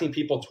directing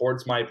people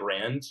towards my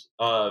brand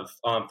of,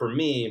 for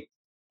me,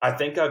 I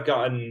think I've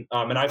gotten,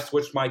 and I've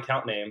switched my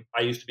account name.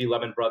 I used to be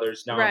Lemon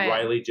Brothers. Now I'm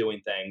Riley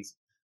Doing Things.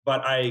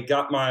 But I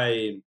got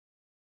my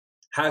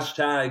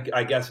hashtag,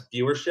 I guess,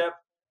 viewership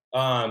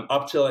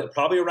up to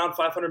probably around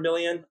 500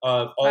 million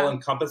of all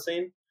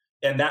encompassing.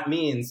 And that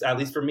means, at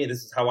least for me, this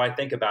is how I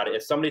think about it.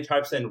 If somebody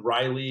types in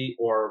Riley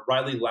or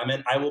Riley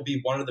Lemon, I will be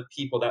one of the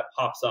people that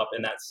pops up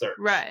in that search.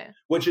 Right.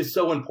 Which is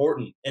so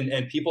important.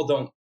 And people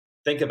don't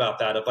think about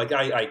that. Of like,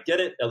 I get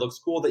it. It looks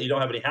cool that you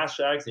don't have any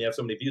hashtags and you have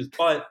so many views.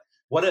 But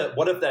what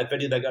if that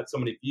video that got so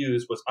many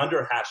views was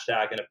under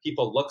hashtag, and if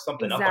people look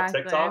something up on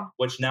TikTok,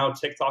 which now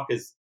TikTok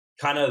is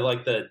kind of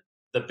like the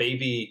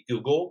baby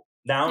Google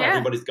now,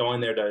 everybody's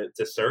going there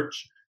to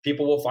search,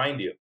 people will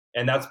find you.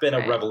 And that's been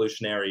a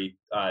revolutionary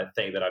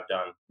thing that I've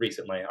done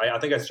recently. I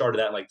think I started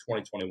that in like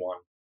 2021.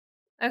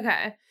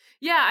 Okay.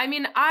 Yeah, I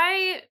mean,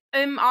 I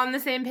am on the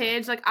same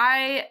page. Like,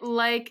 I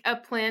like a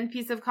planned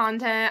piece of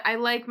content. I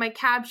like my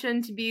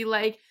caption to be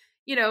like,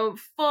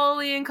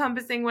 fully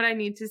encompassing what I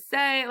need to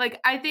say. Like,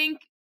 I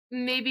think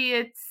maybe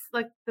it's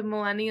like the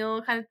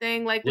millennial kind of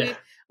thing. Like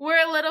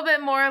we're a little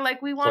bit more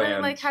like we want to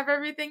like have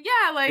everything.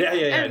 Yeah. Like,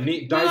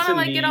 we want to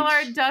like get all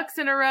our ducks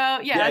in a row.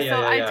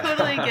 I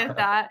totally get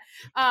that.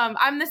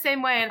 I'm the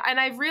same way. And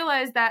I've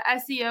realized that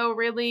SEO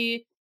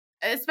really,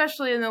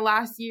 especially in the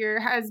last year,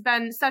 has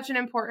been such an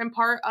important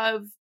part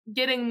of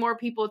getting more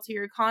people to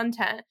your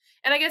content.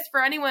 And I guess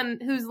for anyone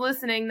who's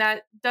listening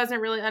that doesn't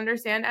really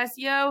understand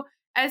SEO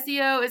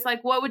is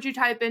like, what would you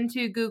type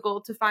into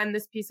Google to find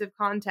this piece of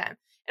content?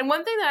 And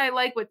one thing that I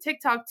like with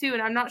TikTok too,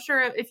 and I'm not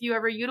sure if you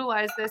ever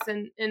utilize this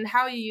and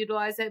how you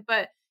utilize it,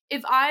 but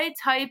if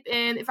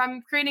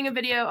I'm creating a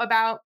video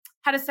about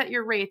how to set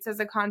your rates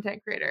as a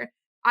content creator,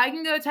 I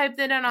can go type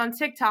that in on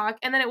TikTok,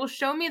 and then it will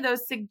show me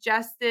those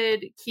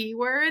suggested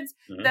keywords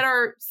that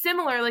are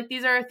similar. Like,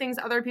 these are things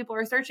other people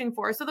are searching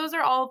for. So those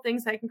are all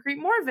things I can create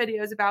more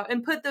videos about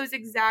and put those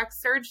exact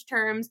search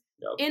terms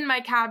in my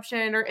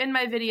caption or in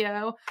my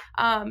video.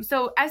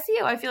 So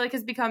SEO, I feel like,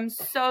 has become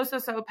so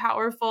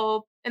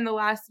powerful in the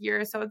last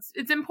year. So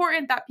it's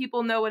important that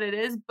people know what it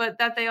is, but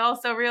that they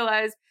also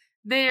realize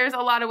there's a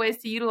lot of ways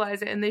to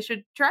utilize it, and they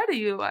should try to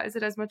utilize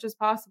it as much as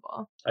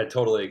possible. I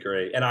totally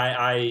agree. And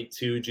I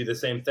too do the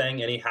same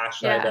thing. Any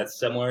hashtag that's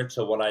similar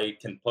to what I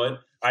can put,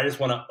 I just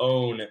want to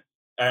own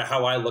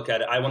how I look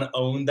at it. I want to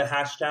own the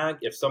hashtag.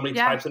 If somebody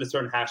types in a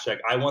certain hashtag,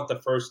 I want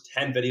the first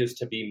 10 videos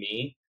to be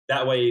me.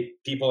 That way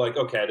people are like,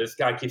 okay, this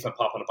guy keeps on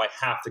popping up. I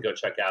have to go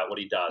check out what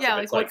he does. Yeah,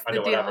 it's like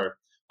under whatever.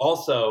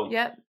 Also,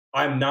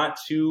 I'm not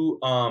too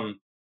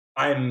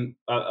I'm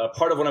a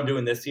part of what I'm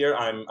doing this year.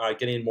 I'm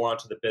getting more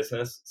onto the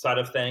business side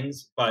of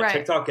things, but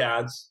TikTok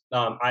ads,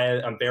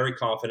 I'm very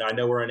confident. I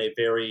know we're in a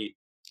very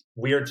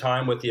weird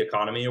time with the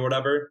economy or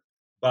whatever,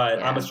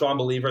 but I'm a strong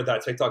believer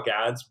that TikTok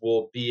ads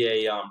will be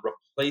a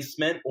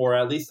placement or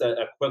at least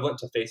equivalent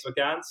to Facebook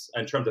ads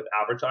in terms of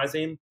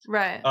advertising.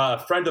 Right. A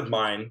friend of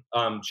mine,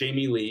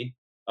 Jamie Lee,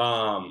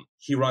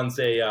 he runs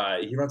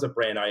a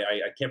brand. I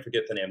can't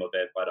forget the name of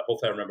it, but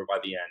hopefully I remember by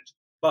the end.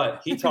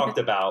 But he talked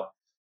about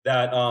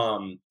that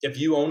if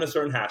you own a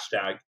certain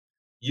hashtag,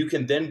 you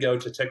can then go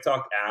to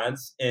TikTok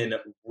ads and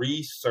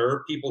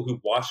reserve people who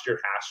watched your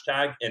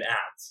hashtag in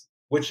ads,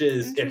 which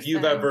is if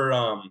you've ever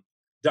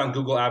done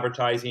Google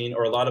advertising,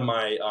 or a lot of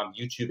my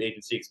YouTube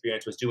agency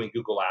experience was doing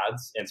Google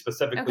ads and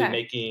specifically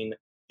making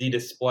the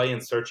display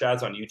and search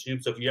ads on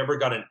YouTube. So if you ever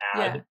got an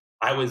ad,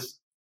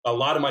 a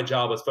lot of my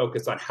job was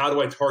focused on how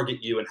do I target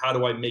you and how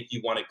do I make you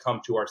want to come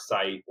to our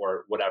site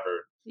or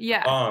whatever.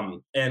 Yeah.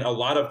 And a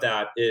lot of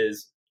that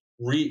is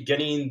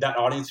getting that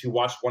audience who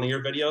watched one of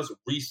your videos,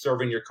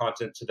 reserving your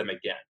content to them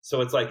again. So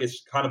it's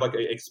kind of like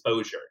an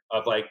exposure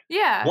of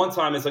one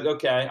time it's like,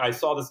 okay, I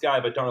saw this guy,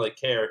 but don't really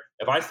care.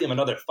 If I see him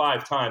another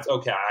 5 times,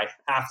 okay, I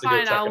have to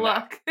go check him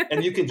out.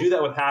 And you can do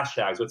that with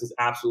hashtags, which is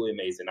absolutely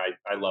amazing.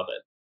 I love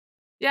it.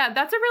 Yeah,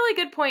 that's a really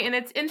good point. And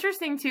it's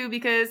interesting too,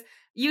 because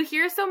you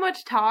hear so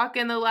much talk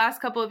in the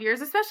last couple of years,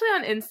 especially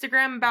on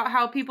Instagram, about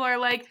how people are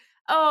like,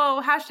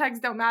 oh,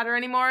 hashtags don't matter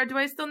anymore. Do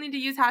I still need to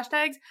use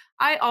hashtags?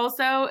 I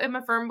also am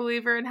a firm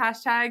believer in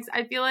hashtags.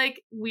 I feel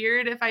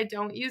weird if I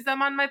don't use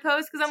them on my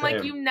posts because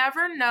I'm you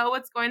never know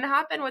what's going to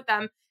happen with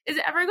them. Is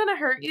it ever going to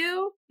hurt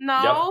you?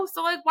 No. Yep.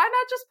 So why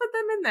not just put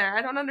them in there?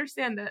 I don't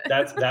understand it.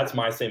 That's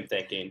my same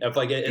thinking. If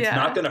it's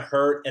not going to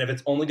hurt, and if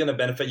it's only going to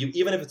benefit you,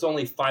 even if it's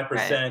only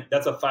 5%,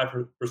 that's a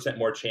 5%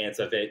 more chance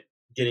of it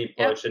getting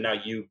pushed and now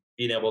you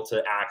being able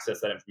to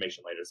access that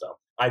information later. So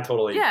I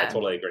totally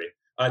agree.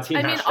 Team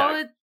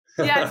hashtag.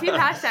 Team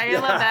hashtag. I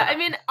love that. I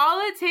mean,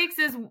 all it takes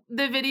is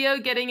the video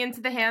getting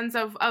into the hands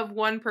of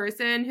one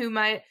person who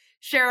might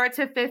share it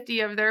to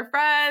 50 of their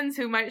friends,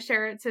 who might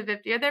share it to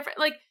 50 of their friends.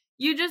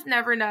 You just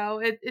never know.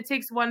 It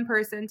takes one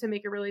person to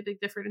make a really big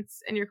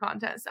difference in your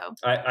content. So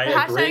I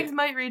hashtags agree.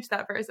 Might reach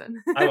that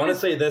person. I want to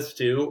say this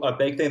too. A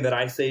big thing that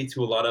I say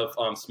to a lot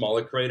of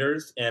smaller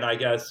creators, and I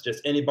guess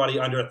just anybody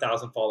under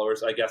 1,000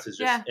 followers, I guess is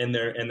just in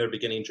their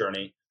beginning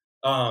journey.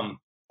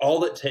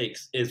 All it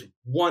takes is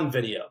one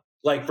video.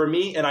 For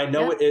me, and I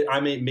know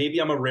maybe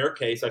I'm a rare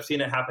case. I've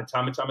seen it happen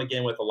time and time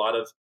again with a lot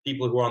of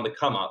people who are on the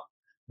come up.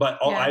 But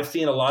I've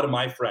seen a lot of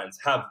my friends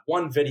have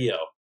one video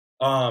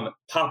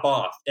pop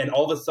off, and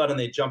all of a sudden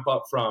they jump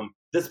up from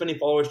this many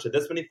followers to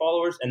this many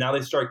followers, and now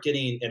they start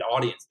getting an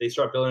audience. They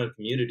start building a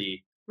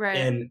community. Right.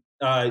 And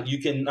you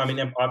can,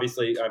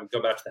 obviously,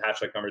 go back to the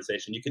hashtag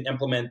conversation. You can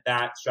implement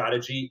that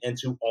strategy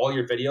into all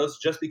your videos.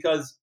 Just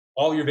because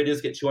all your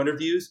videos get 200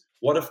 views,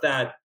 what if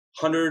that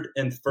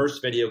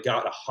 101st video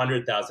got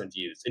 100,000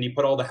 views, and you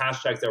put all the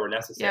hashtags that were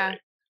necessary,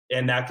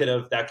 and that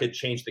could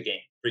change the game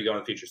for you in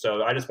the future.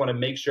 So I just want to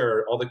make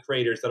sure all the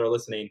creators that are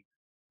listening,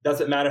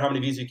 doesn't matter how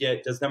many views you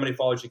get, doesn't matter how many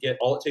followers you get,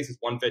 all it takes is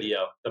one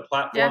video. The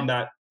platform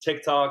that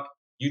TikTok,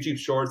 YouTube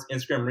Shorts,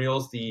 Instagram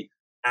Reels, the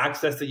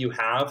access that you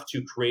have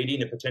to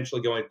creating and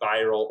potentially going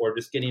viral or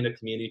just getting a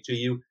community to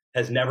you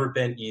has never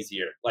been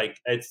easier.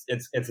 It's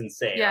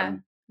insane. Yeah,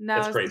 now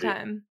is the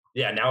time.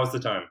 Yeah, now is the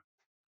time.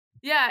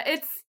 Yeah,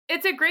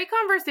 it's a great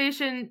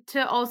conversation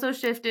to also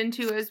shift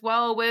into as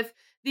well, with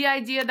the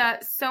idea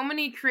that so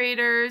many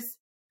creators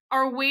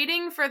are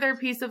waiting for their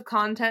piece of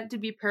content to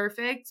be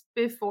perfect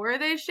before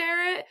they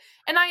share it.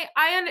 And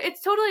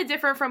it's totally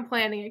different from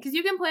planning it, because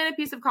you can plan a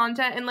piece of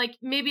content and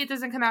maybe it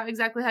doesn't come out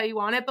exactly how you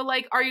want it, but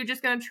are you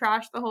just going to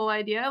trash the whole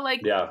idea?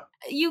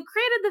 You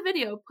created the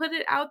video, put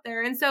it out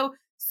there. And so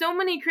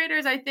many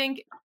creators, I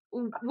think,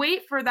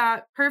 wait for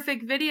that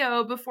perfect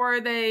video before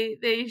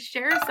they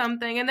share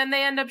something, and then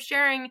they end up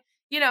sharing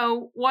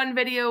one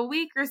video a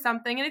week or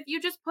something. And if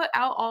you just put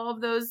out all of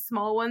those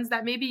small ones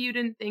that maybe you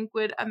didn't think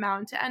would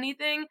amount to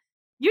anything,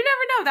 you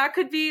never know. That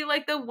could be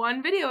the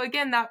one video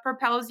again that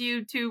propels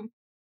you to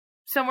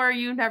somewhere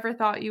you never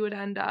thought you would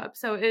end up.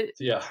 So it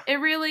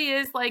really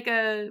is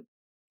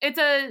it's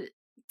a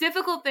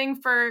difficult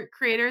thing for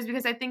creators,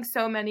 because I think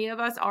so many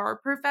of us are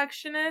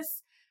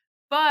perfectionists,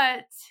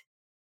 but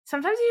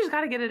sometimes you just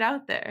got to get it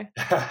out there.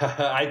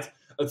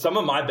 Some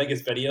of my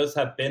biggest videos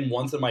have been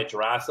ones in my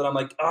drafts that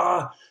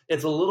I'm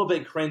it's a little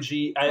bit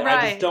cringy.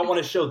 I just don't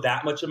want to show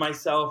that much of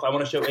myself. I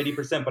want to show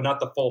 80%, but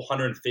not the full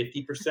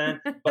 150%.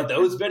 But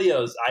those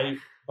videos, I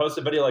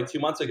posted a video 2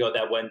 months ago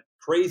that went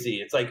crazy.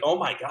 It's oh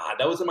my God,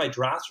 that was in my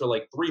drafts for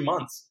 3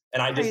 months,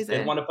 and I just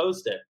didn't want to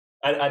post it.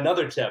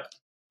 Another tip,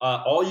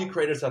 all you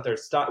creators out there,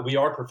 we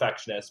are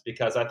perfectionists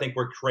because I think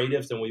we're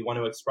creatives and we want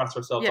to express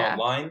ourselves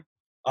online.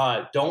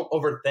 Don't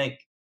overthink.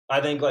 I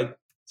think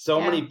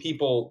so many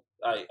people,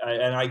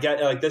 I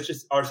get that's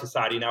just our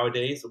society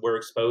nowadays. We're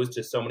exposed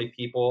to so many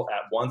people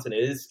at once, and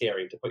it is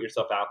scary to put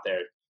yourself out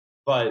there.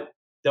 But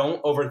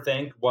don't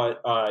overthink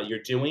what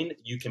you're doing.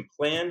 You can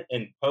plan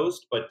and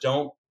post, but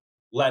don't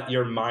let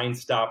your mind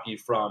stop you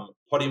from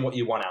putting what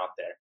you want out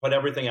there. Put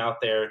everything out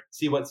there.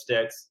 See what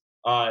sticks.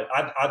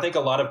 I think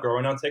a lot of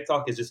growing on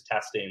TikTok is just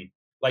testing.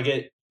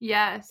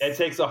 Yes. It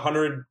takes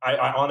 100.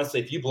 I honestly,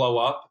 if you blow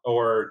up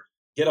or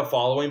get a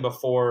following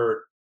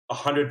before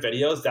 100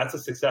 videos, that's a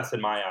success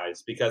in my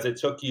eyes, because it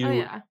took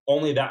you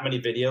only that many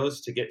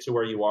videos to get to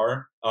where you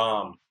are.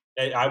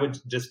 I would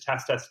just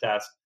test,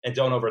 and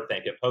don't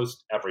overthink it.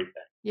 Post everything.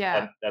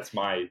 Yeah. That's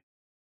my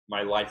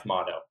life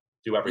motto.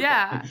 Do everything.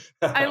 Yeah,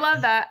 I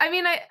love that. I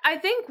mean, I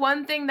think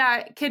one thing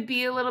that could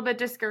be a little bit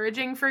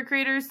discouraging for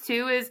creators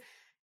too is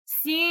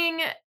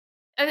seeing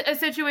a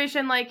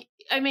situation like,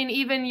 I mean,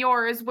 even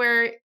yours,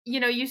 where, you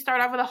know, you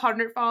start off with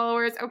 100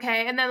 followers,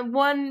 okay, and then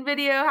one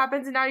video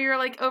happens and now you're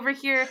like over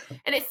here,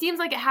 and it seems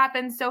like it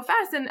happens so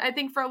fast, and I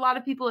think for a lot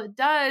of people it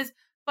does,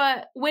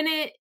 but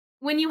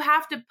when you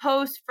have to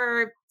post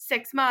for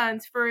 6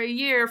 months, for a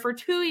year, for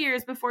 2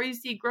 years before you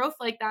see growth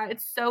like that,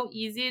 it's so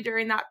easy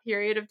during that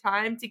period of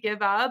time to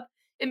give up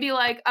and be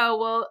like, oh,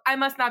 well, I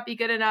must not be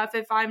good enough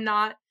if I'm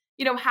not,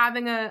 you know,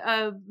 having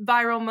a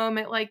viral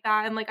moment like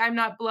that, and like I'm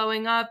not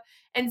blowing up.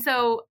 And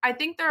so I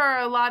think there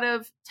are a lot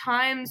of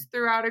times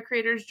throughout a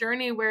creator's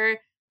journey where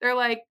they're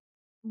like,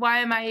 why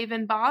am I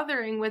even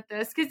bothering with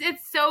this? Because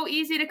it's so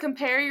easy to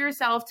compare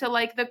yourself to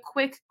like the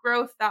quick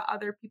growth that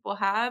other people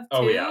have too.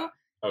 Oh yeah.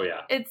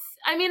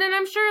 I mean, and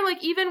I'm sure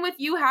like even with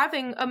you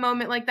having a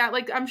moment like that,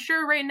 like I'm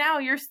sure right now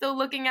you're still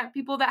looking at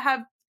people that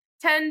have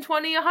 10,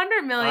 20,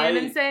 100 million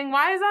and saying,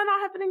 why is that not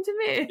happening to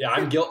me?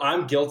 Yeah,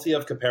 I'm guilty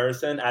of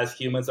comparison. As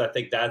humans, I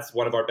think that's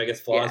one of our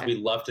biggest flaws. Yeah. We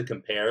love to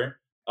compare.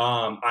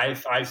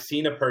 I've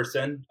seen a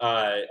person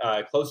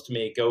close to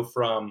me go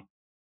from,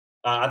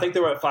 I think they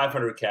were at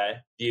 500K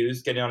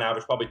views, getting on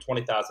average probably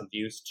 20,000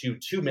 views, to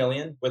 2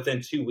 million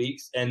within 2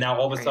 weeks. And now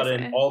all of a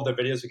sudden, all of their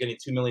videos are getting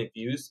 2 million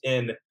views.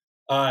 And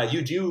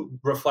you do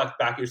reflect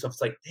back at yourself.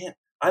 It's like, damn,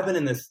 I've been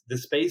in this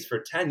space for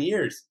 10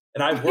 years.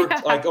 And I've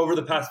worked like over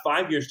the past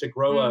 5 years to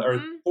grow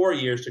or 4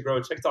 years to grow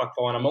a TikTok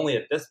following. I'm only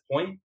at this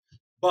point.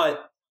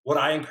 But what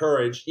I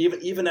encourage,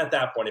 even at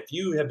that point, if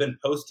you have been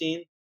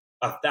posting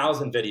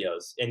 1,000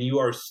 videos and you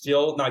are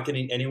still not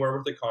getting anywhere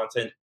with the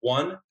content,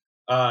 one,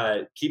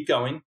 keep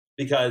going,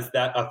 because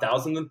that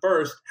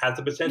 1,001st has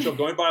the potential of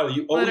going viral.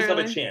 You always have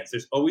a chance.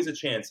 There's always a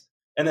chance.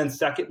 And then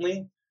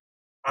secondly,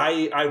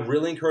 I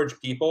really encourage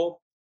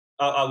people.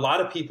 A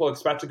lot of people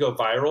expect to go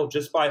viral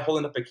just by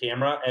holding up a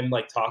camera and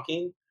like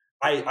talking.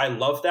 I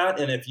love that.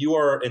 And if you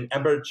are an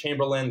Emma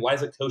Chamberlain,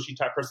 Liza Koshy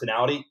type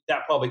personality,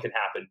 that probably can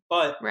happen.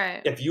 But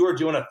if you are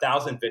doing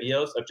 1,000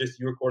 videos of just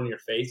you recording your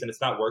face and it's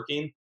not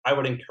working, I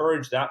would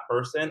encourage that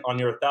person on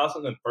your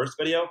 1,001st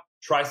video,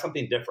 try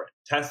something different,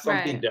 test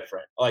something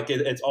different. Like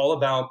it's all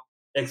about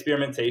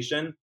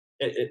experimentation.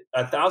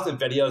 1,000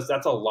 videos,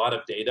 that's a lot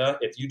of data.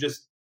 If you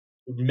just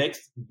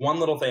mix one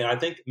little thing, I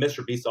think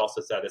Mr. Beast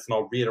also said this, and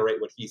I'll reiterate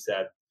what he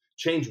said.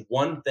 Change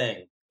one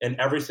thing in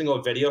every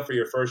single video for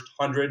your first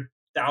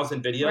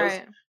 100,000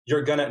 videos.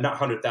 You're gonna, not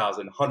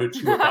 100,000,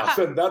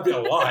 102,000. That'd be a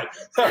lot.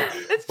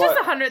 It's just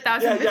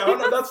 100,000.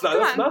 Yeah, that's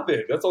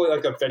nothing. That's only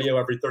like a video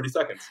every 30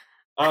 seconds.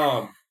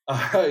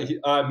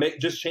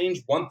 Just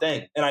change one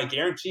thing, and I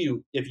guarantee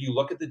you, if you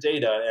look at the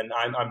data, and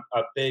I'm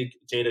a big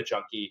data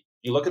junkie,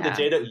 you look at the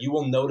data, you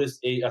will notice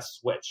a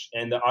switch,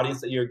 and the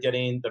audience that you're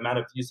getting, the amount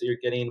of views that you're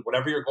getting,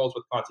 whatever your goals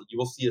with content, you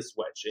will see a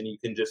switch, and you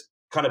can just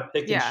kind of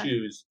pick and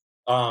choose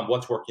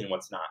what's working and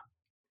what's not.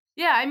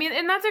 Yeah, I mean,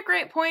 and that's a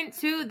great point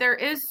too. There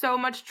is so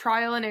much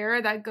trial and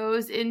error that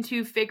goes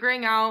into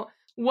figuring out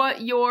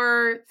what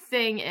your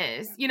thing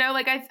is. You know,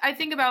 like I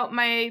think about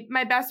my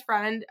best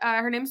friend,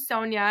 her name's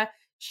Sonia.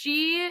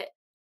 She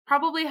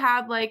probably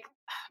had like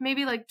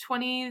maybe like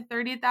 20,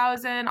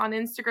 30,000 on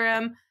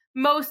Instagram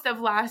most of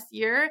last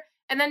year.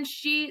 And then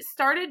she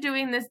started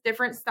doing this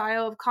different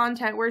style of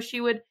content where she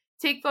would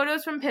take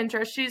photos from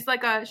Pinterest. She's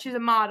a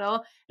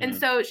model. And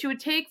so she would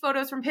take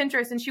photos from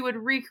Pinterest and she would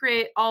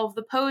recreate all of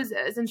the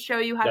poses and show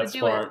you how to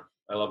do it.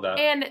 I love that.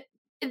 And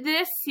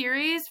this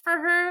series for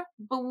her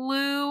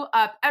blew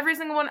up. Every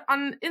single one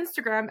on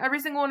Instagram, every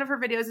single one of her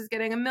videos is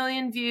getting 1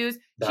 million views.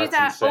 She's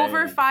at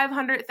over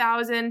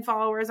 500,000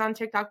 followers on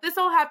TikTok. This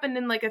all happened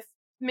in like a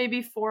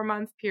maybe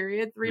 4-month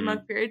period,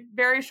 3-month period,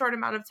 very short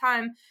amount of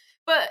time.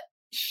 But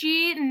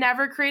she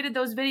never created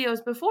those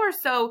videos before.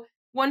 So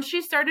once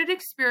she started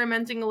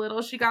experimenting a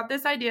little, she got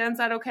this idea and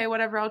said, okay,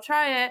 whatever, I'll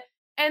try it.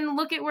 And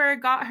look at where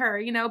it got her,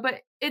 you know,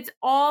 but it's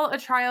all a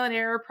trial and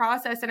error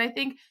process. And I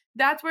think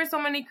that's where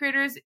so many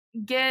creators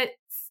get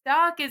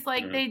stuck, is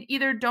like they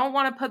either don't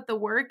want to put the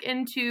work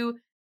into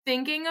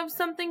thinking of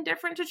something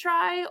different to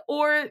try,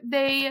 or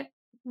they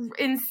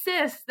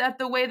insist that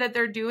the way that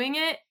they're doing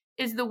it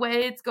is the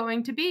way it's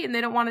going to be and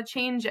they don't want to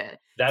change it.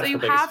 That's so you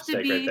have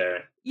to be right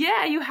there.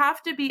 Yeah, you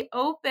have to be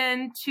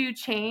open to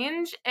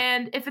change,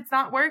 and if it's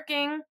not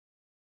working,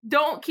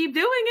 don't keep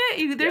doing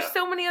it. There's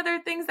so many other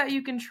things that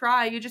you can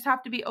try. You just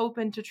have to be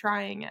open to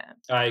trying it.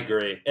 I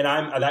agree. And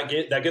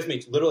that gives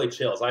me literally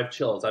chills. I have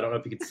chills. I don't know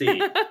if you can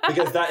see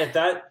because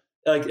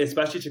like,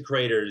 especially to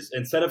creators,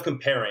 instead of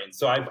comparing.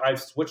 So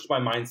I've switched my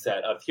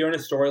mindset of hearing a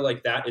story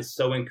like that is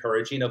so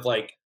encouraging, of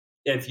like,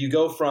 if you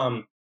go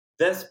from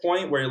this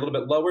point where you're a little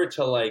bit lower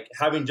to like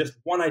having just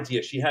one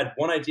idea. She had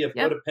one idea of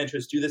go to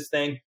Pinterest, do this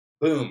thing.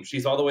 Boom,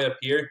 she's all the way up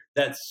here.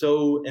 That's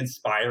so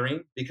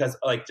inspiring because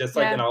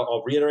and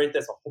I'll reiterate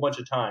this a whole bunch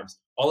of times.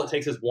 All it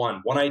takes is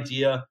one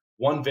idea,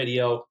 one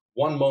video,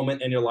 one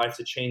moment in your life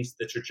to change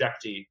the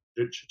trajectory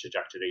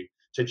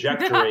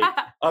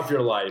of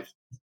your life.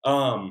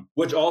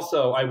 Which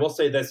also, I will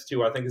say this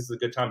too, I think this is a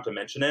good time to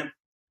mention it.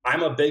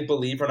 I'm a big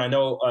believer, and I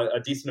know a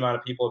decent amount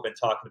of people have been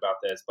talking about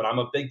this, but I'm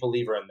a big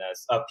believer in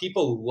this.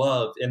 People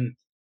love, and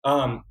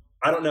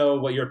I don't know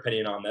what your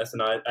opinion on this,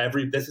 and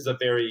this is a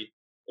very,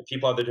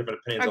 people have their different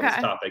opinions on this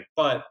topic,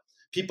 but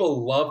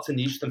people love to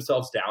niche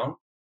themselves down.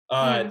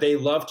 They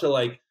love to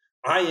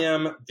I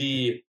am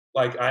the,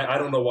 I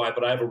don't know why,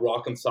 but I have a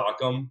Rock'em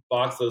Sock'em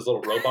box, those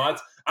little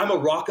robots. I'm a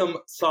Rock'em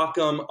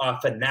Sock'em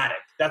fanatic.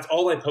 That's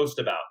all I post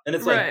about. And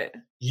it's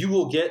you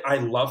will get, I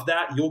love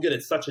that. You'll get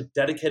such a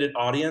dedicated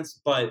audience,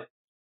 but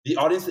the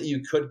audience that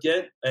you could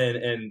get,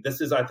 and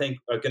this is, I think,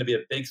 going to be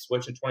a big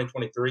switch in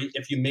 2023,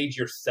 if you made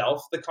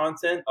yourself the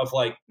content of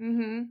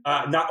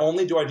not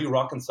only do I do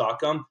Rock'em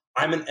Sock'em,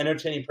 I'm an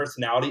entertaining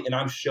personality and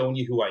I'm showing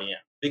you who I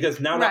am. Because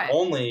now not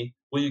only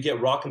will you get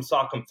Rock'em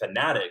Sock'em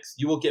fanatics,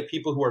 you will get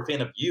people who are a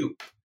fan of you.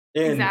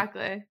 And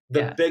exactly.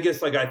 The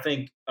biggest, I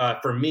think,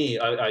 for me,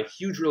 a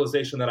huge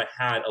realization that I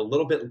had a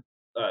little bit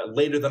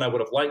later than I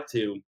would have liked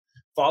to,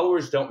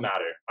 followers don't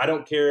matter. I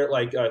don't care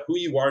who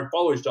you are.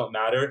 Followers don't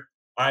matter.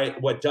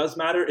 What does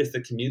matter is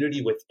the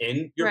community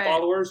within your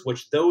followers,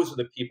 which those are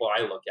the people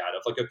I look at.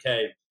 Of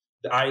okay,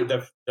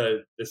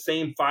 the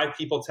same 5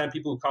 people, 10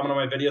 people who comment on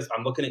my videos,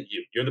 I'm looking at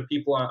you. You're the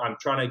people I'm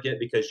trying to get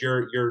because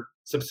you're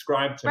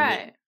subscribed to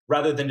me,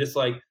 rather than just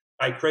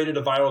I created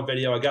a viral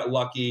video, I got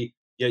lucky.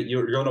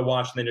 You're going to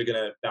watch and then you're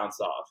going to bounce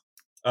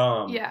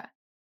off.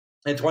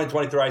 In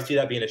 2023, I see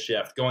that being a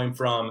shift, going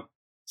from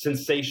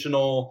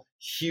sensational,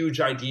 huge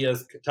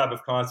ideas type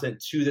of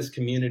content to this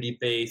community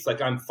base.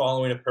 I'm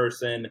following a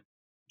person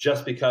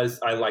just because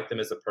I like them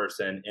as a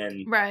person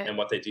and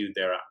what they do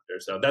thereafter.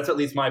 So that's at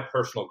least my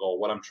personal goal,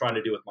 what I'm trying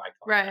to do with my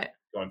content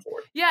going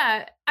forward.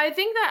 Yeah, I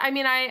think that,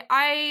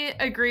 I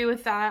agree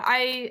with that.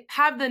 I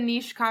have the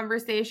niche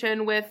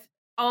conversation with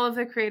all of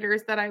the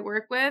creators that I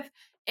work with,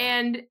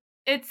 and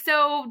it's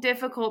so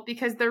difficult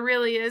because there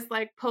really is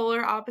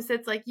polar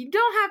opposites. You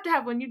don't have to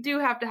have one, you do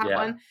have to have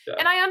one. Yeah.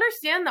 And I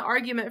understand the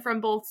argument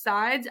from both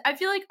sides. I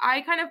feel like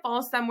I kind of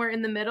fall somewhere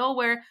in the middle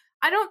where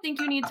I don't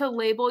think you need to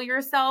label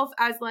yourself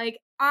as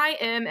I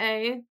am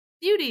a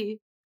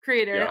beauty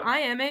creator. I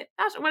am a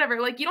fashion, whatever.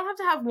 You don't have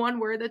to have one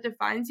word that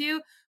defines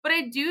you, but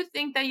I do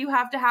think that you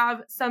have to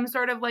have some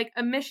sort of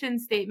a mission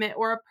statement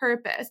or a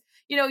purpose.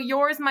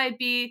 Yours might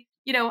be,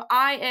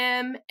 I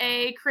am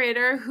a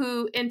creator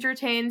who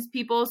entertains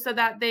people so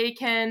that they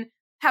can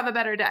have a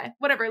better day,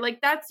 whatever.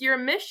 That's your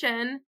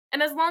mission.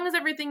 And as long as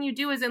everything you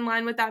do is in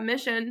line with that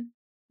mission,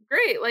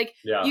 great.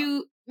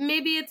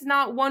 Maybe it's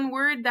not one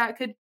word that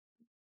could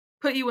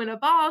put you in a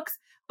box,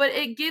 but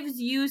it gives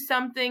you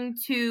something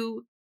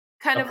to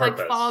kind of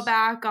fall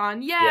back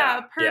on.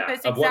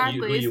 Purpose. Of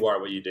exactly. Who you are,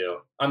 what you do.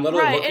 I'm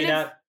literally looking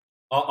at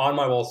on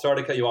my wall.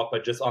 Sorry to cut you off,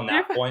 but just on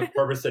that point,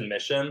 purpose and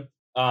mission.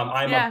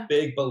 I'm a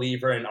big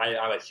believer, and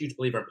I'm a huge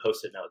believer in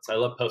Post-it notes. I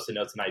love Post-it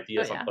notes and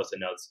ideas on Post-it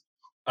notes.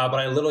 But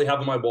I literally have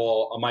on my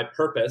wall, my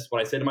purpose,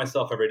 what I say to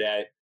myself every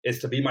day, is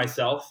to be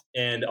myself.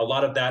 And a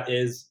lot of that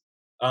is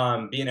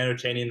being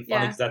entertaining and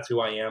funny, because that's who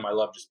I am. I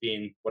love just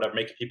being whatever,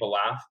 making people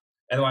laugh.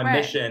 And my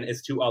mission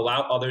is to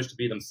allow others to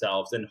be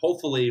themselves. And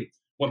hopefully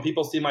when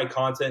people see my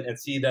content and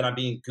see that I'm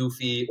being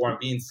goofy or I'm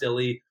being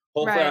silly,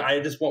 hopefully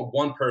I just want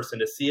one person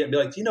to see it and be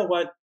like, you know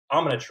what?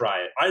 I'm going to try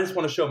it. I just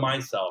want to show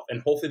myself.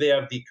 And hopefully they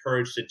have the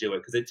courage to do it,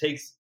 because it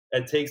takes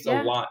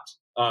a lot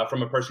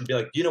from a person to be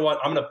like, you know what?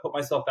 I'm going to put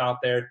myself out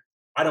there.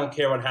 I don't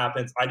care what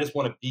happens. I just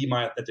want to be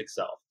my authentic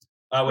self,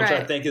 which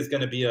I think is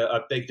going to be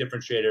a big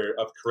differentiator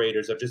of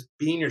creators, of just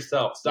being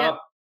yourself.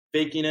 Stop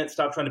faking it.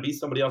 Stop trying to be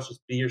somebody else.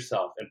 Just be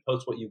yourself and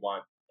post what you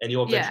want, and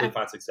you'll eventually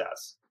find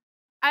success.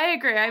 I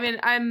agree.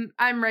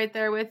 I'm right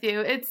there with you.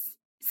 It's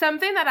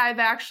something that I've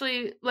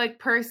actually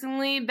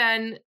personally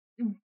been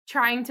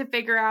trying to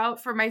figure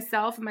out for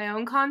myself and my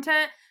own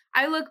content.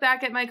 I look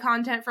back at my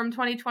content from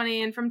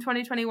 2020 and from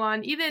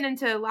 2021, even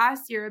into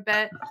last year a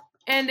bit.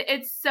 And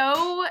it's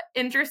so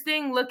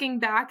interesting looking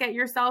back at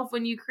yourself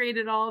when you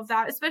created all of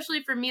that,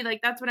 especially for me.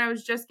 That's when I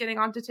was just getting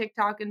onto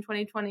TikTok in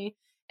 2020.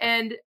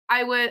 And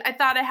I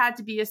thought I had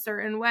to be a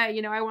certain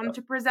way. I wanted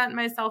to present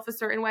myself a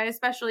certain way,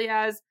 especially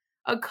as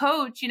a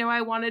coach.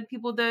 I wanted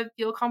people to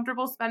feel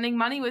comfortable spending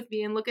money with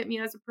me and look at me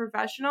as a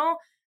professional.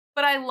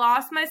 But I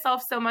lost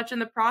myself so much in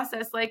the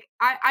process.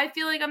 I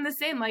feel like I'm the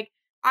same.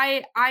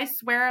 I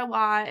swear a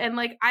lot, and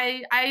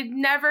I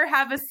never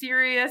have a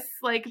serious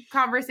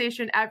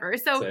conversation ever.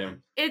 So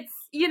it's,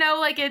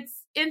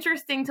 it's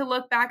interesting to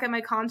look back at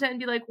my content and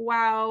be like,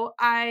 wow,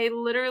 I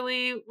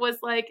literally was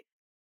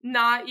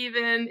not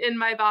even in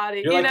my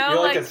body. You're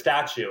like a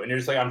statue, and you're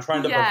just I'm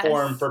trying to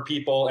perform for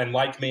people and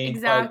like me.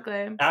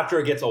 Exactly. But after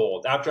it gets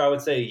old, after I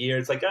would say a year,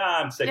 it's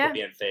I'm sick of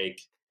being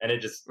fake, and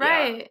it just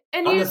and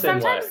I'm the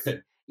same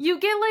way. You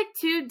get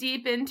too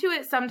deep into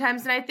it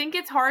sometimes, and I think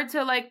it's hard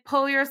to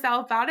pull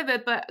yourself out of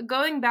it. But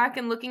going back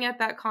and looking at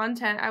that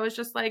content, I was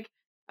just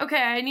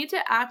okay, I need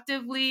to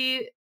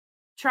actively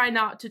try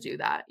not to do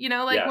that.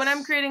 When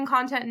I'm creating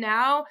content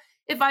now,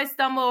 if I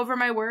stumble over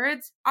my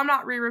words, I'm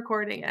not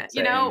re-recording it,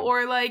 Same. you know?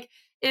 Or like,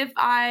 if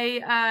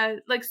I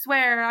like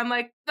swear, I'm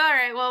like, all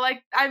right, well,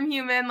 like I'm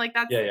human. Like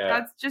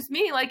that's just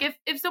me. Like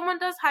if someone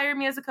does hire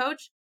me as a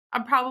coach,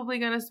 I'm probably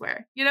going to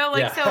swear, you know,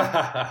 like, so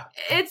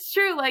it's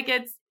true. Like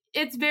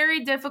it's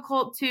very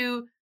difficult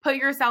to put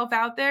yourself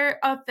out there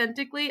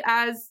authentically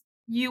as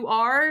you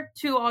are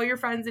to all your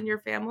friends and your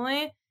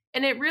family.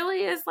 And it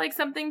really is like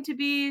something to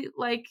be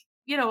like,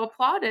 you know,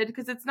 applauded,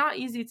 because it's not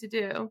easy to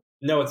do.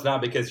 No, it's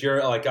not, because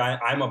you're like,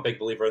 I'm a big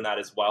believer in that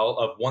as well.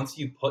 Of once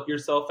you put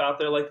yourself out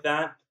there like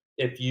that,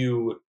 if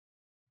you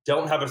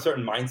don't have a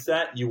certain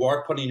mindset, you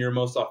are putting your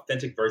most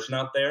authentic version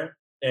out there.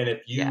 And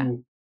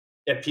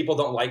if people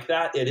don't like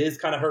that, it is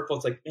kind of hurtful.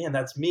 It's like, man,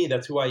 that's me.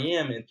 That's who I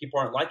am. And people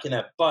aren't liking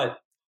that. But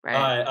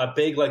a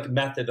big like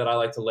method that I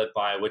like to live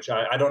by, which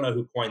I don't know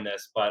who coined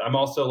this, but I'm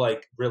also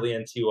like really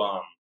into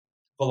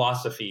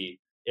philosophy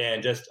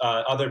and just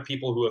other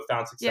people who have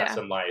found success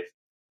in life.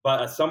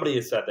 But somebody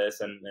has said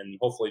this, and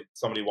hopefully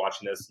somebody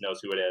watching this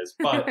knows who it is,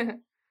 but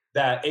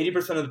that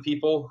 80% of the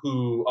people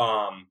who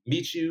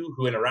meet you,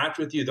 who interact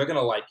with you, they're going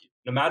to like you.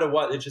 No matter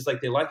what, it's just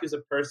like they like you as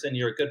a person,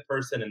 you're a good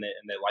person, and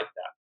they like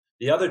that.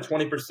 The other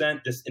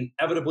 20% just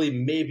inevitably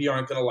maybe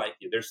aren't going to like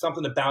you. There's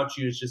something about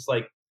you. It's just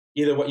like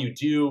either what you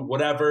do,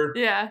 whatever.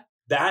 Yeah.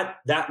 That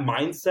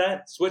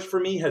mindset switch for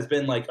me has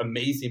been like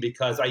amazing,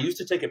 because I used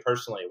to take it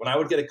personally. When I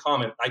would get a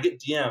comment, I get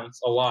DMs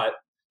a lot,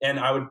 and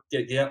I would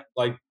get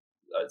like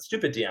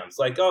stupid DMs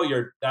like, oh,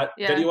 that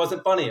video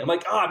wasn't funny. I'm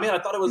like, oh man, I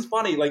thought it was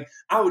funny. Like,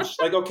 ouch.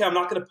 Like, okay, I'm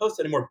not going to post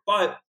anymore.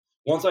 But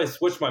once I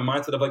switched my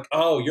mindset of like,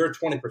 oh, you're a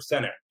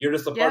 20%er. You're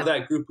just a part of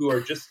that group who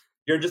are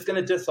you're just going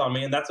to diss on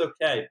me, and that's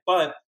okay.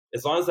 But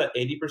as long as that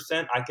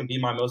 80% I can be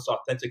my most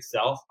authentic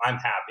self, I'm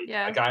happy.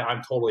 Yeah. Like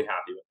I'm totally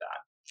happy with that.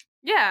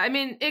 Yeah, I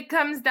mean, it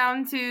comes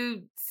down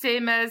to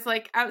same as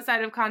like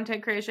outside of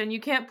content creation, you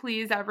can't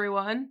please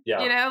everyone.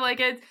 Yeah. You know, like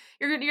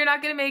you're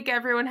not going to make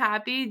everyone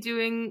happy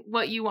doing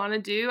what you want to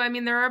do. I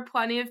mean, there are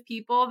plenty of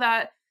people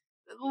that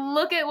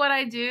look at what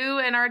I do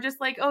and are just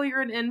like, "Oh,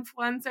 you're an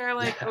influencer."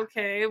 Like,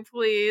 okay,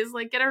 please,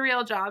 like get a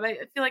real job. I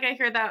feel like I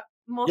hear that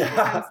multiple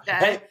times a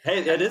day.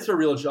 Hey, it is a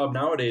real job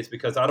nowadays,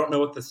 because I don't know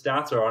what the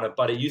stats are on it,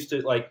 but it used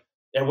to like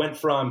it went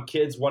from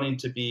kids wanting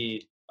to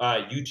be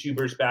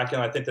YouTubers back in,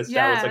 I think the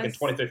stat was like in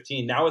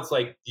 2015. Now it's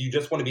like you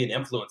just want to be an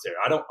influencer.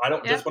 I don't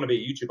just want to be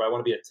a YouTuber. I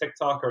want to be a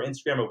TikTok or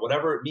Instagram or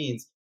whatever it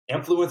means.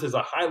 Influence is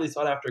a highly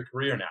sought after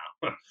career now.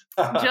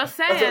 Just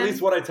saying. That's at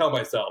least what I tell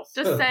myself.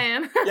 Just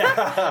saying.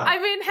 I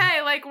mean,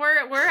 hey, like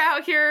we're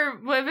out here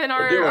living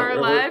our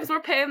lives. We're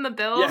paying the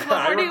bills. Yeah,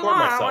 what more do you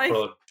want? I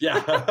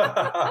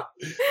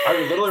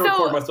literally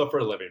record myself for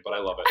a living, but I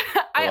love it.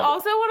 I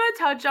also want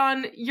to touch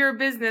on your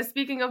business.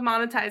 Speaking of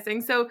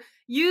monetizing, so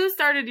you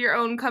started your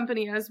own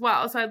company as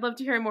well. So I'd love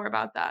to hear more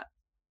about that.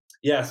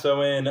 Yeah.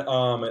 So in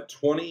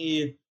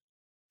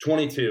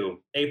 2022,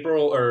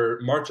 April or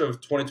March of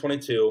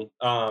 2022.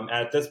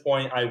 At this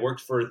point, I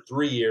worked for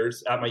 3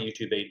 years at my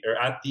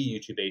at the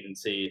YouTube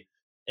agency,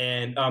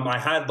 and I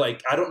had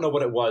like, I don't know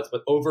what it was,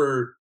 but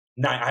overnight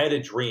I had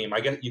a dream. I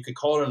guess you could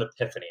call it an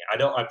epiphany.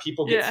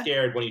 People get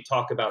scared when you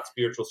talk about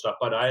spiritual stuff,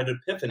 but I had an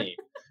epiphany,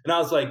 and I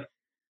was like,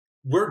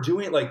 we're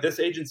doing like this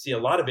agency. A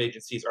lot of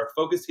agencies are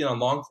focusing on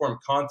long form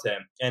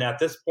content, and at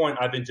this point,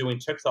 I've been doing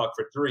TikTok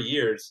for 3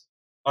 years.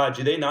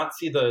 Do they not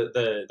see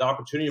the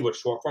opportunity with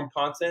short form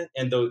content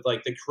and the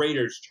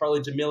creators,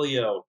 Charli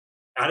D'Amelio,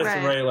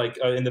 Addison Rae,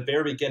 in the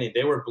very beginning,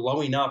 they were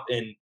blowing up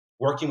and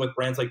working with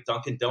brands like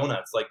Dunkin'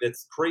 Donuts. Like,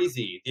 it's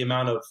crazy the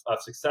amount of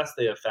success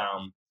they have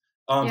found.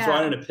 So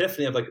I had an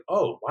epiphany of like,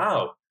 oh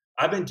wow,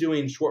 I've been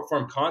doing short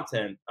form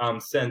content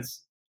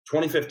since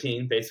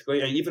 2015,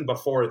 basically, even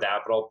before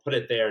that. But I'll put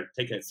it there,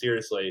 taking it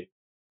seriously.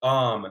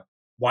 Why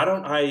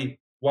don't I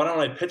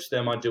pitch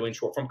them on doing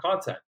short form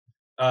content?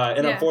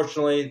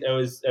 Unfortunately, it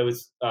was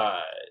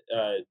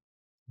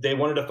they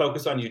wanted to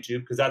focus on YouTube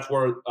because that's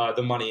where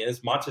the money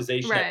is.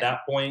 Monetization at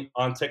that point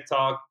on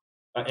TikTok,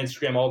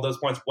 Instagram, all of those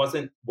points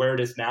wasn't where it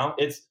is now.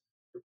 It's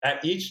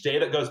at each day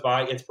that goes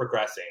by, it's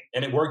progressing,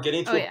 and we're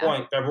getting to a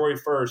point February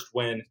 1st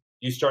when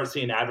you start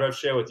seeing ad rev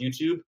share with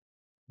YouTube.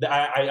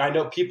 I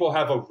know people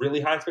have a really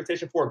high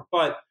expectation for it,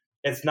 but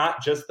it's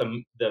not just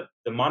the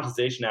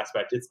monetization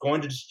aspect. It's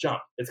going to just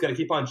jump. It's going to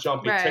keep on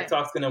jumping. Right.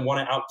 TikTok's going to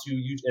want to out to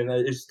you, and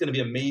it's just going to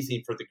be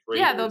amazing for the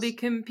creators. Yeah, they'll be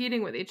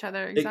competing with each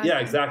other. Exactly.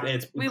 Exactly.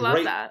 And we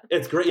love that.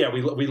 It's great. Yeah,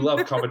 we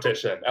love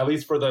competition, at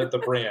least for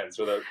the brands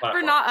or the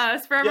platforms. For not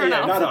us, for everyone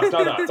else. Not us.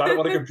 I don't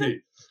want to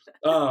compete.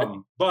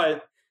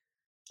 But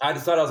I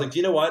decided, I was like,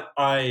 you know what?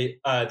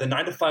 The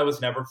 9 to 5 was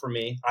never for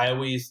me. I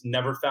always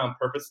never found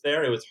purpose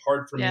there. It was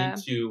hard for me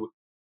to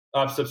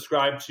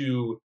subscribe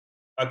to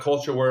a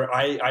culture where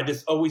I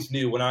just always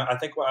knew when I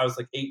think when I was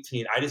like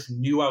 18, I just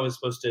knew I was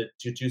supposed to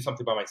do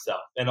something by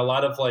myself. And a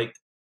lot of I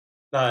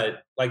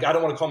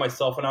don't want to call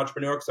myself an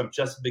entrepreneur because I'm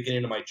just the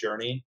beginning of my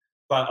journey.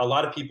 But a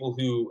lot of people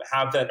who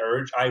have that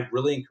urge, I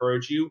really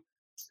encourage you,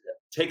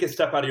 take a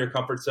step out of your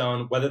comfort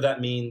zone, whether that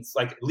means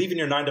like leaving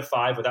your 9 to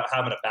 5 without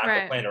having a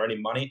backup plan or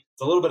any money.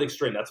 It's a little bit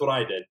extreme. That's what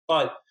I did.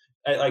 But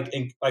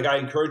I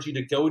encourage you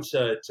to go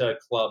to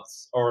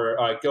clubs or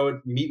go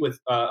meet with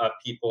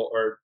people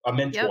or a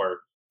mentor. Yep.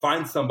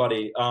 Find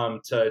somebody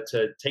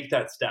to take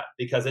that step,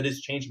 because it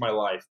has changed my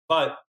life.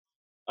 But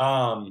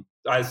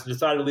I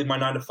decided to leave my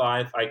 9 to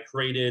 5. I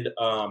created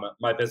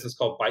my business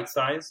called Bite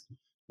Size,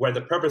 where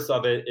the purpose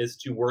of it is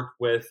to work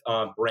with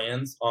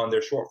brands on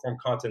their short form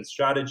content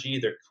strategy,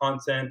 their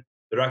content,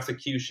 their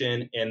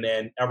execution, and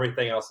then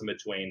everything else in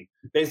between.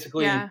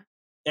 Basically,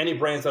 any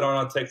brands that aren't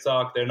on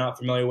TikTok, they're not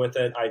familiar with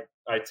it.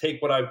 I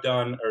take what I've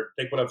done or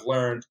take what I've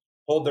learned,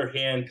 hold their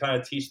hand, kind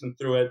of teach them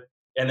through it,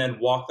 and then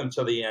walk them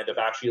to the end of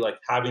actually like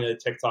having a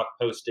TikTok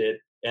posted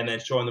and then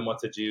showing them what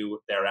to do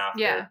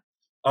thereafter.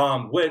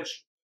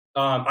 Which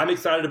I'm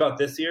excited about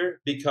this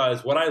year,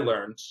 because what I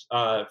learned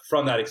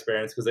from that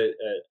experience, because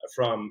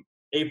from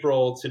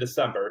April to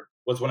December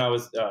was when I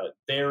was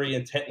very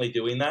intently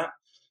doing that.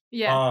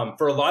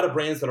 For a lot of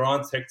brands that are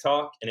on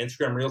TikTok and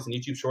Instagram Reels and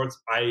YouTube Shorts,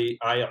 I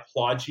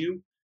applaud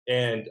you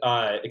and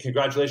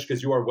congratulations,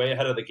 because you are way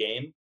ahead of the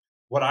game.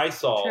 What I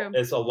saw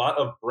is a lot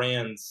of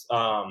brands,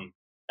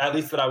 at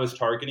least that I was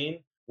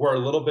targeting, were a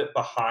little bit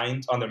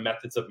behind on their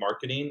methods of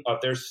marketing.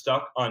 They're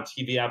stuck on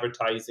TV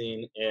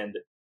advertising and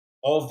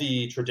all of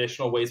the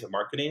traditional ways of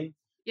marketing.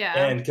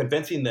 And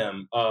convincing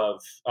them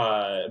of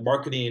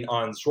marketing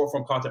on short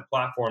form content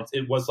platforms,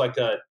 it was like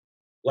a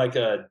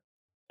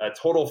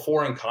total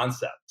foreign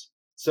concept.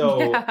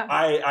 So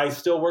I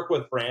still work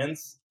with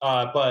brands,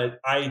 but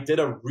I did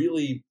a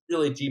really,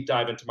 really deep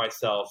dive into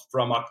myself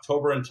from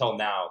October until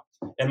now.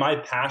 And my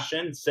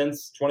passion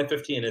since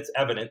 2015, it's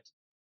evident,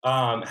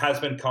 has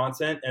been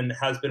content and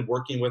has been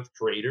working with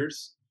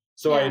creators.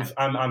 So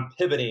I'm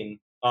pivoting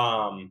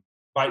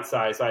Bite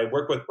Size. I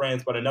work with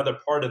brands, but another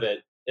part of it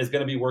is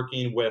going to be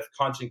working with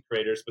content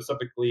creators,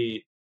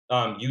 specifically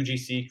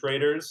UGC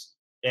creators,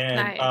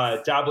 and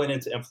dabbling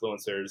into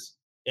influencers,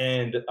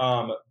 and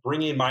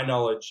bringing my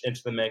knowledge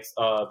into the mix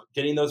of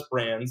getting those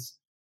brands,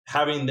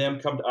 having them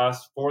come to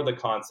us for the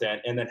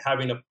content, and then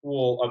having a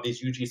pool of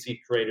these UGC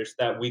creators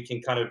that we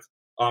can kind of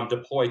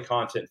deploy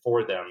content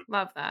for them.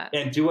 Love that.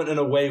 And do it in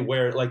a way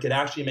where like it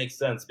actually makes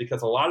sense,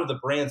 because a lot of the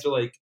brands are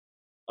like,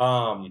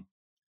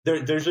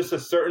 there's just a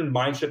certain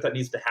mind shift that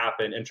needs to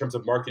happen in terms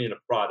of marketing a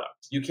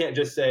product. You can't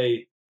just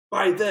say,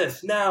 buy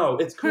this now,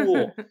 it's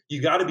cool.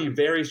 You got to be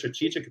very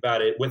strategic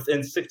about it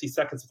within 60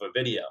 seconds of a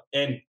video.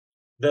 And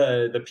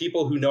the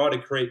people who know how to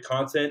create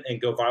content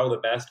and go viral the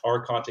best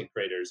are content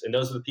creators. And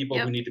those are the people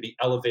who need to be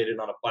elevated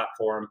on a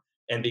platform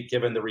and be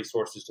given the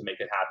resources to make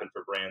it happen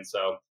for brands.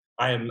 So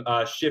I am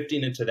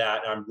shifting into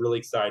that, and I'm really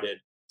excited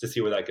to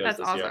see where that goes. That's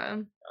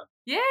awesome.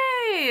 Year.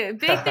 Yay!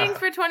 Big things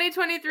for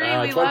 2023.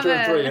 We love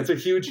it. It's a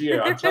huge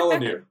year. I'm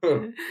telling you.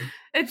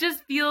 It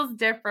just feels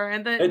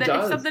different.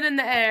 There's something in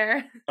the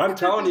air. I'm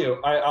telling you.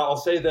 I'll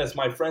say this.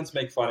 My friends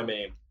make fun of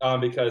me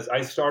because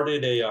I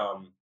started a.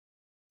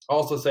 I'll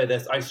also say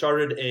this. I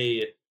started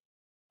a.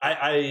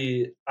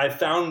 I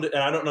found,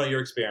 and I don't know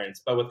your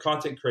experience, but with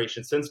content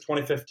creation since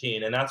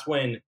 2015, and that's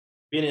when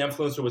being an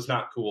influencer was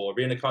not cool, or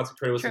being a content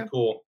creator wasn't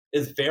cool,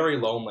 is very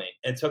lonely,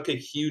 and took a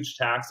huge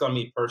tax on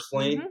me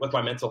personally with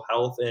my mental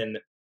health, and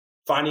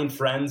finding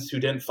friends who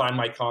didn't find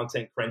my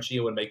content cringy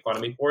and would make fun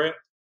of me for it.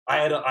 I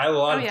had a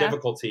lot of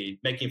difficulty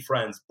making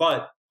friends,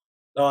 but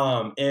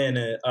in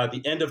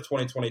the end of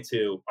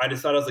 2022, I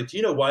decided, I was like, do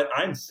you know what?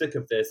 I'm sick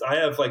of this. I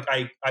have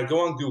I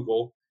go on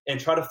Google and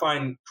try to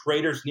find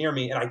creators near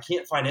me, and I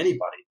can't find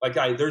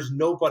anybody. There's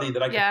nobody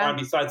that I can find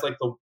besides like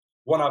the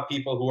one-off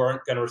people who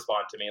aren't going to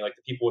respond to me, like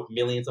the people with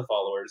millions of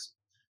followers.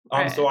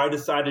 So I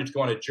decided to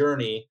go on a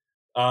journey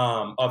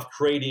of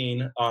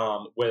creating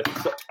with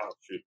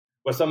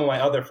some of my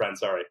other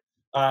friends.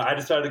 I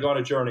decided to go on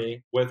a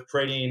journey with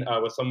creating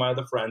with some of my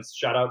other friends.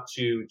 Shout out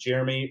to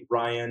Jeremy,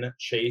 Ryan,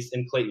 Chase,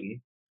 and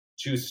Clayton,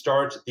 to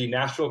start the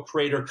Nashville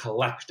Creator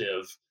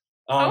Collective.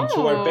 To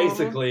where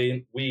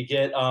basically we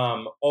get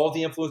all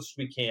the influencers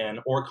we can,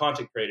 or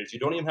content creators. You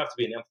don't even have to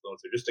be an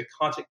influencer, just a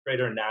content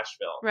creator in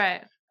Nashville.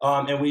 Right.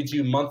 And we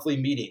do monthly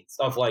meetings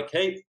of like,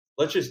 hey,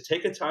 let's just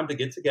take a time to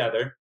get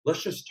together.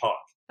 Let's just talk.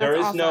 There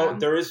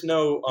is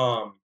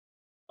no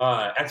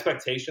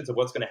expectations of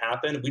what's going to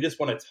happen. We just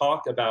want to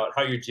talk about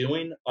how you're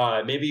doing.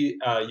 Maybe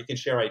you can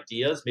share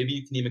ideas. Maybe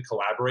you can even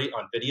collaborate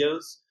on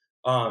videos.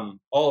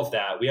 All of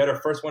that. We had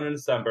our first one in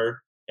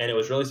December, and it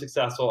was really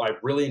successful. I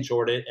really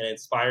enjoyed it, and it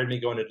inspired me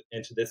going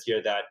into this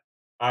year that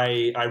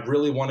I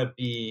really want to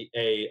be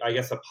a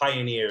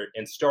pioneer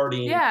in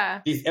starting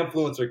these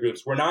influencer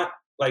groups. We're not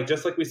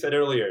just like we said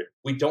earlier,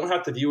 we don't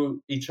have to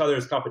view each other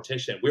as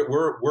competition.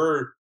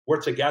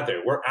 We're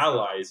together. We're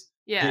allies.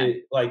 Yeah.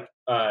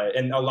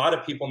 And a lot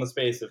of people in the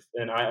space,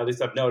 and I, at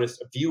least I've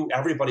noticed, view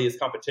everybody as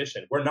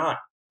competition. We're not.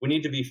 We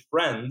need to be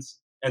friends.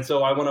 And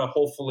so I want to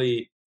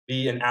hopefully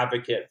be an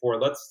advocate for,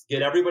 let's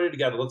get everybody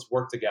together. Let's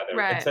work together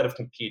instead of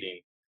competing.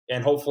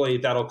 And hopefully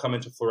that'll come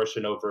into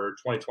fruition over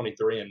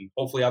 2023. And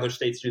hopefully other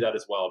states do that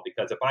as well.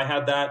 Because if I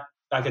had that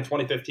back in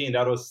 2015,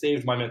 that would have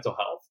saved my mental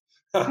health.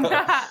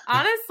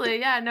 Honestly,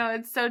 yeah, no,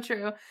 it's so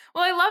true.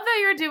 Well, I love that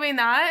you're doing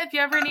that. If you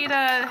ever need to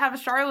have a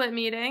Charlotte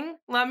meeting,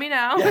 let me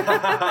know.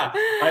 I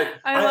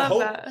love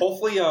that.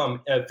 Hopefully,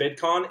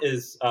 VidCon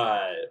is,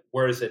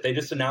 where is it? They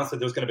just announced that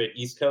there's going to be an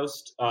East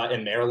Coast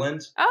in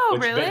Maryland. Oh,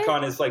 really?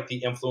 VidCon is like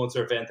the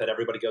influencer event that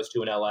everybody goes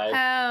to in LA.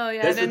 Hell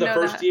yeah, this is the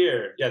first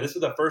year. Yeah, this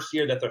is the first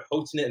year that they're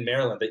hosting it in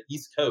Maryland, the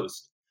East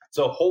Coast.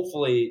 So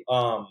hopefully,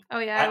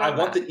 I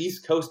want the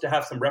East Coast to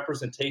have some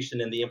representation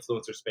in the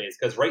influencer space,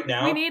 because right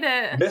now we need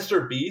it.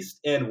 Mr.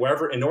 Beast in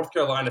North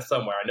Carolina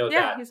somewhere. I know that.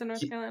 Yeah, he's in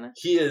North Carolina.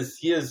 He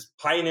is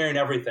pioneering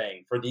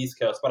everything for the East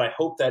Coast. But I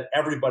hope that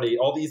everybody,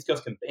 all the East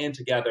Coast, can band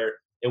together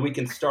and we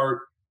can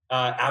start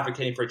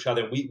advocating for each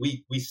other.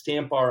 We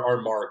stamp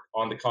our mark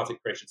on the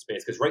content creation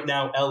space, because right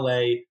now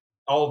LA,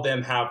 all of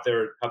them have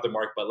their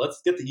mark, but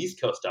let's get the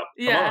East Coast up.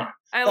 Come on.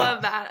 I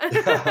love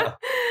that.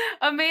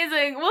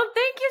 Amazing. Well,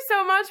 thank you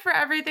so much for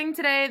everything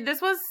today.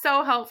 This was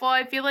so helpful.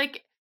 I feel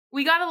like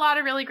we got a lot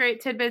of really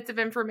great tidbits of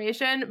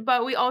information,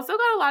 but we also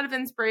got a lot of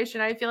inspiration.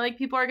 I feel like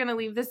people are going to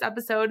leave this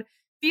episode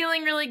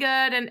feeling really good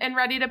and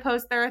ready to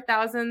post their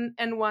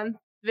 1,001th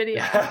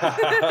video.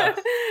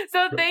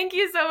 So thank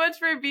you so much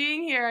for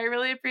being here. I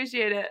really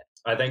appreciate it.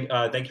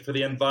 Thank you for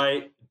the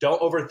invite.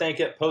 Don't overthink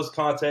it. Post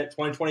content.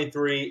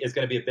 2023 is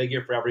going to be a big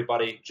year for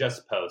everybody.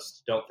 Just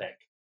post. Don't think.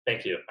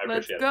 Thank you. I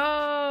appreciate it.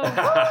 Let's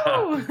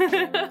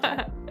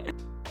go.